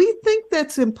is, we think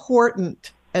that's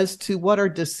important as to what our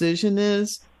decision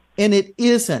is, and it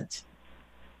isn't.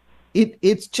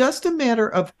 It's just a matter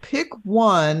of pick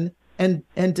one and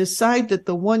decide that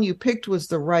the one you picked was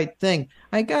the right thing.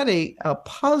 I got a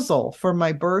puzzle for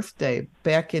my birthday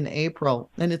back in April,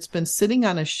 and it's been sitting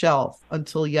on a shelf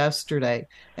until yesterday.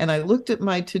 And I looked at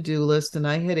my to-do list, and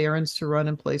I had errands to run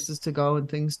and places to go and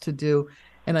things to do.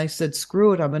 And I said,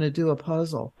 screw it, I'm going to do a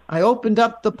puzzle. I opened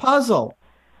up the puzzle.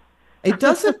 It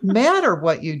doesn't matter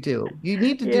what you do. You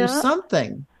need to do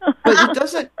something. But it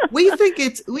doesn't. We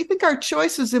think our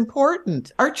choice is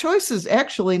important. Our choice is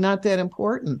actually not that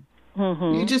important.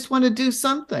 Mm-hmm. You just want to do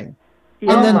something.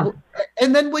 Yeah.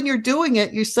 And then when you're doing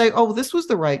it, you say, oh, this was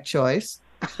the right choice.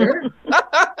 Sure.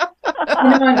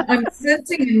 I'm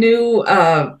sensing a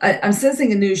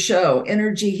new show,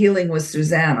 Energy Healing with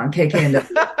Suzanne on KKNW.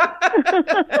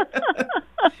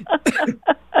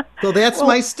 So that's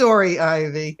my story,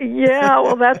 Ivy. Yeah,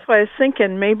 well, that's what I was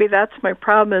thinking. Maybe that's my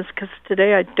problem, is because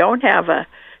today I don't have a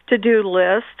to-do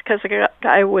list because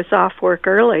I was off work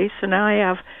early. So now I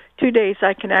have 2 days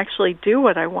I can actually do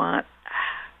what I want.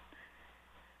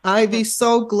 Ivy,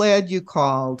 so glad you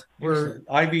called.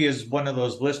 Ivy is one of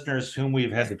those listeners whom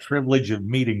we've had the privilege of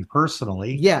meeting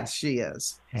personally. Yes, she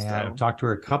is. And I've talked to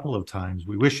her a couple of times.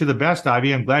 We wish you the best,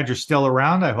 Ivy. I'm glad you're still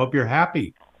around. I hope you're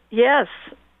happy. Yes.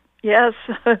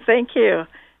 Thank you.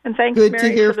 And thanks, Good Mary,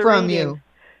 to hear for the from reading. you.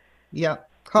 Yeah.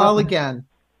 Call again.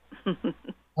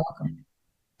 Welcome.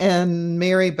 And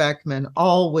Mari Beckman,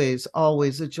 always,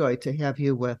 always a joy to have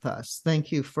you with us.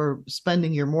 Thank you for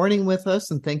spending your morning with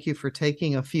us, and thank you for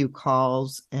taking a few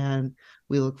calls. And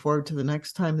we look forward to the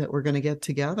next time that we're going to get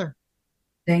together.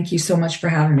 Thank you so much for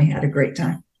having me. Had a great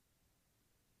time.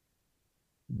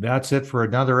 That's it for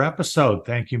another episode.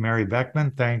 Thank you, Mari Beckman.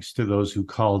 Thanks to those who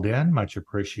called in. Much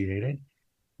appreciated.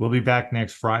 We'll be back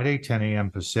next Friday, 10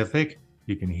 a.m. Pacific.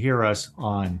 You can hear us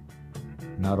on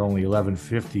not only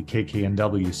 1150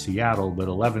 KKNW Seattle, but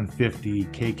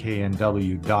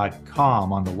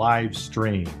 1150kknw.com on the live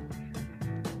stream.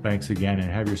 Thanks again, and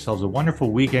have yourselves a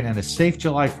wonderful weekend and a safe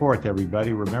July 4th,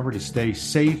 everybody. Remember to stay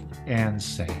safe and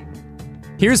sane.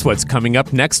 Here's what's coming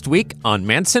up next week on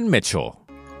Mantz Mitchell.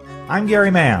 I'm Gary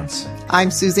Mantz.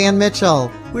 I'm Suzanne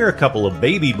Mitchell. We're a couple of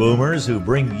baby boomers who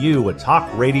bring you a talk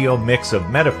radio mix of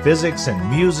metaphysics and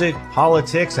music,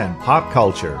 politics, and pop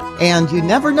culture. And you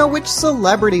never know which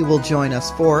celebrity will join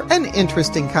us for an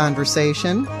interesting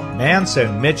conversation. Mantz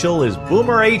and Mitchell is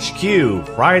Boomer HQ,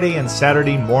 Friday and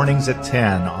Saturday mornings at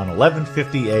 10 on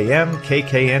 1150 AM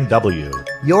KKNW.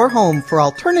 Your home for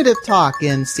alternative talk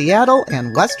in Seattle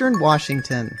and Western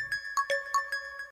Washington.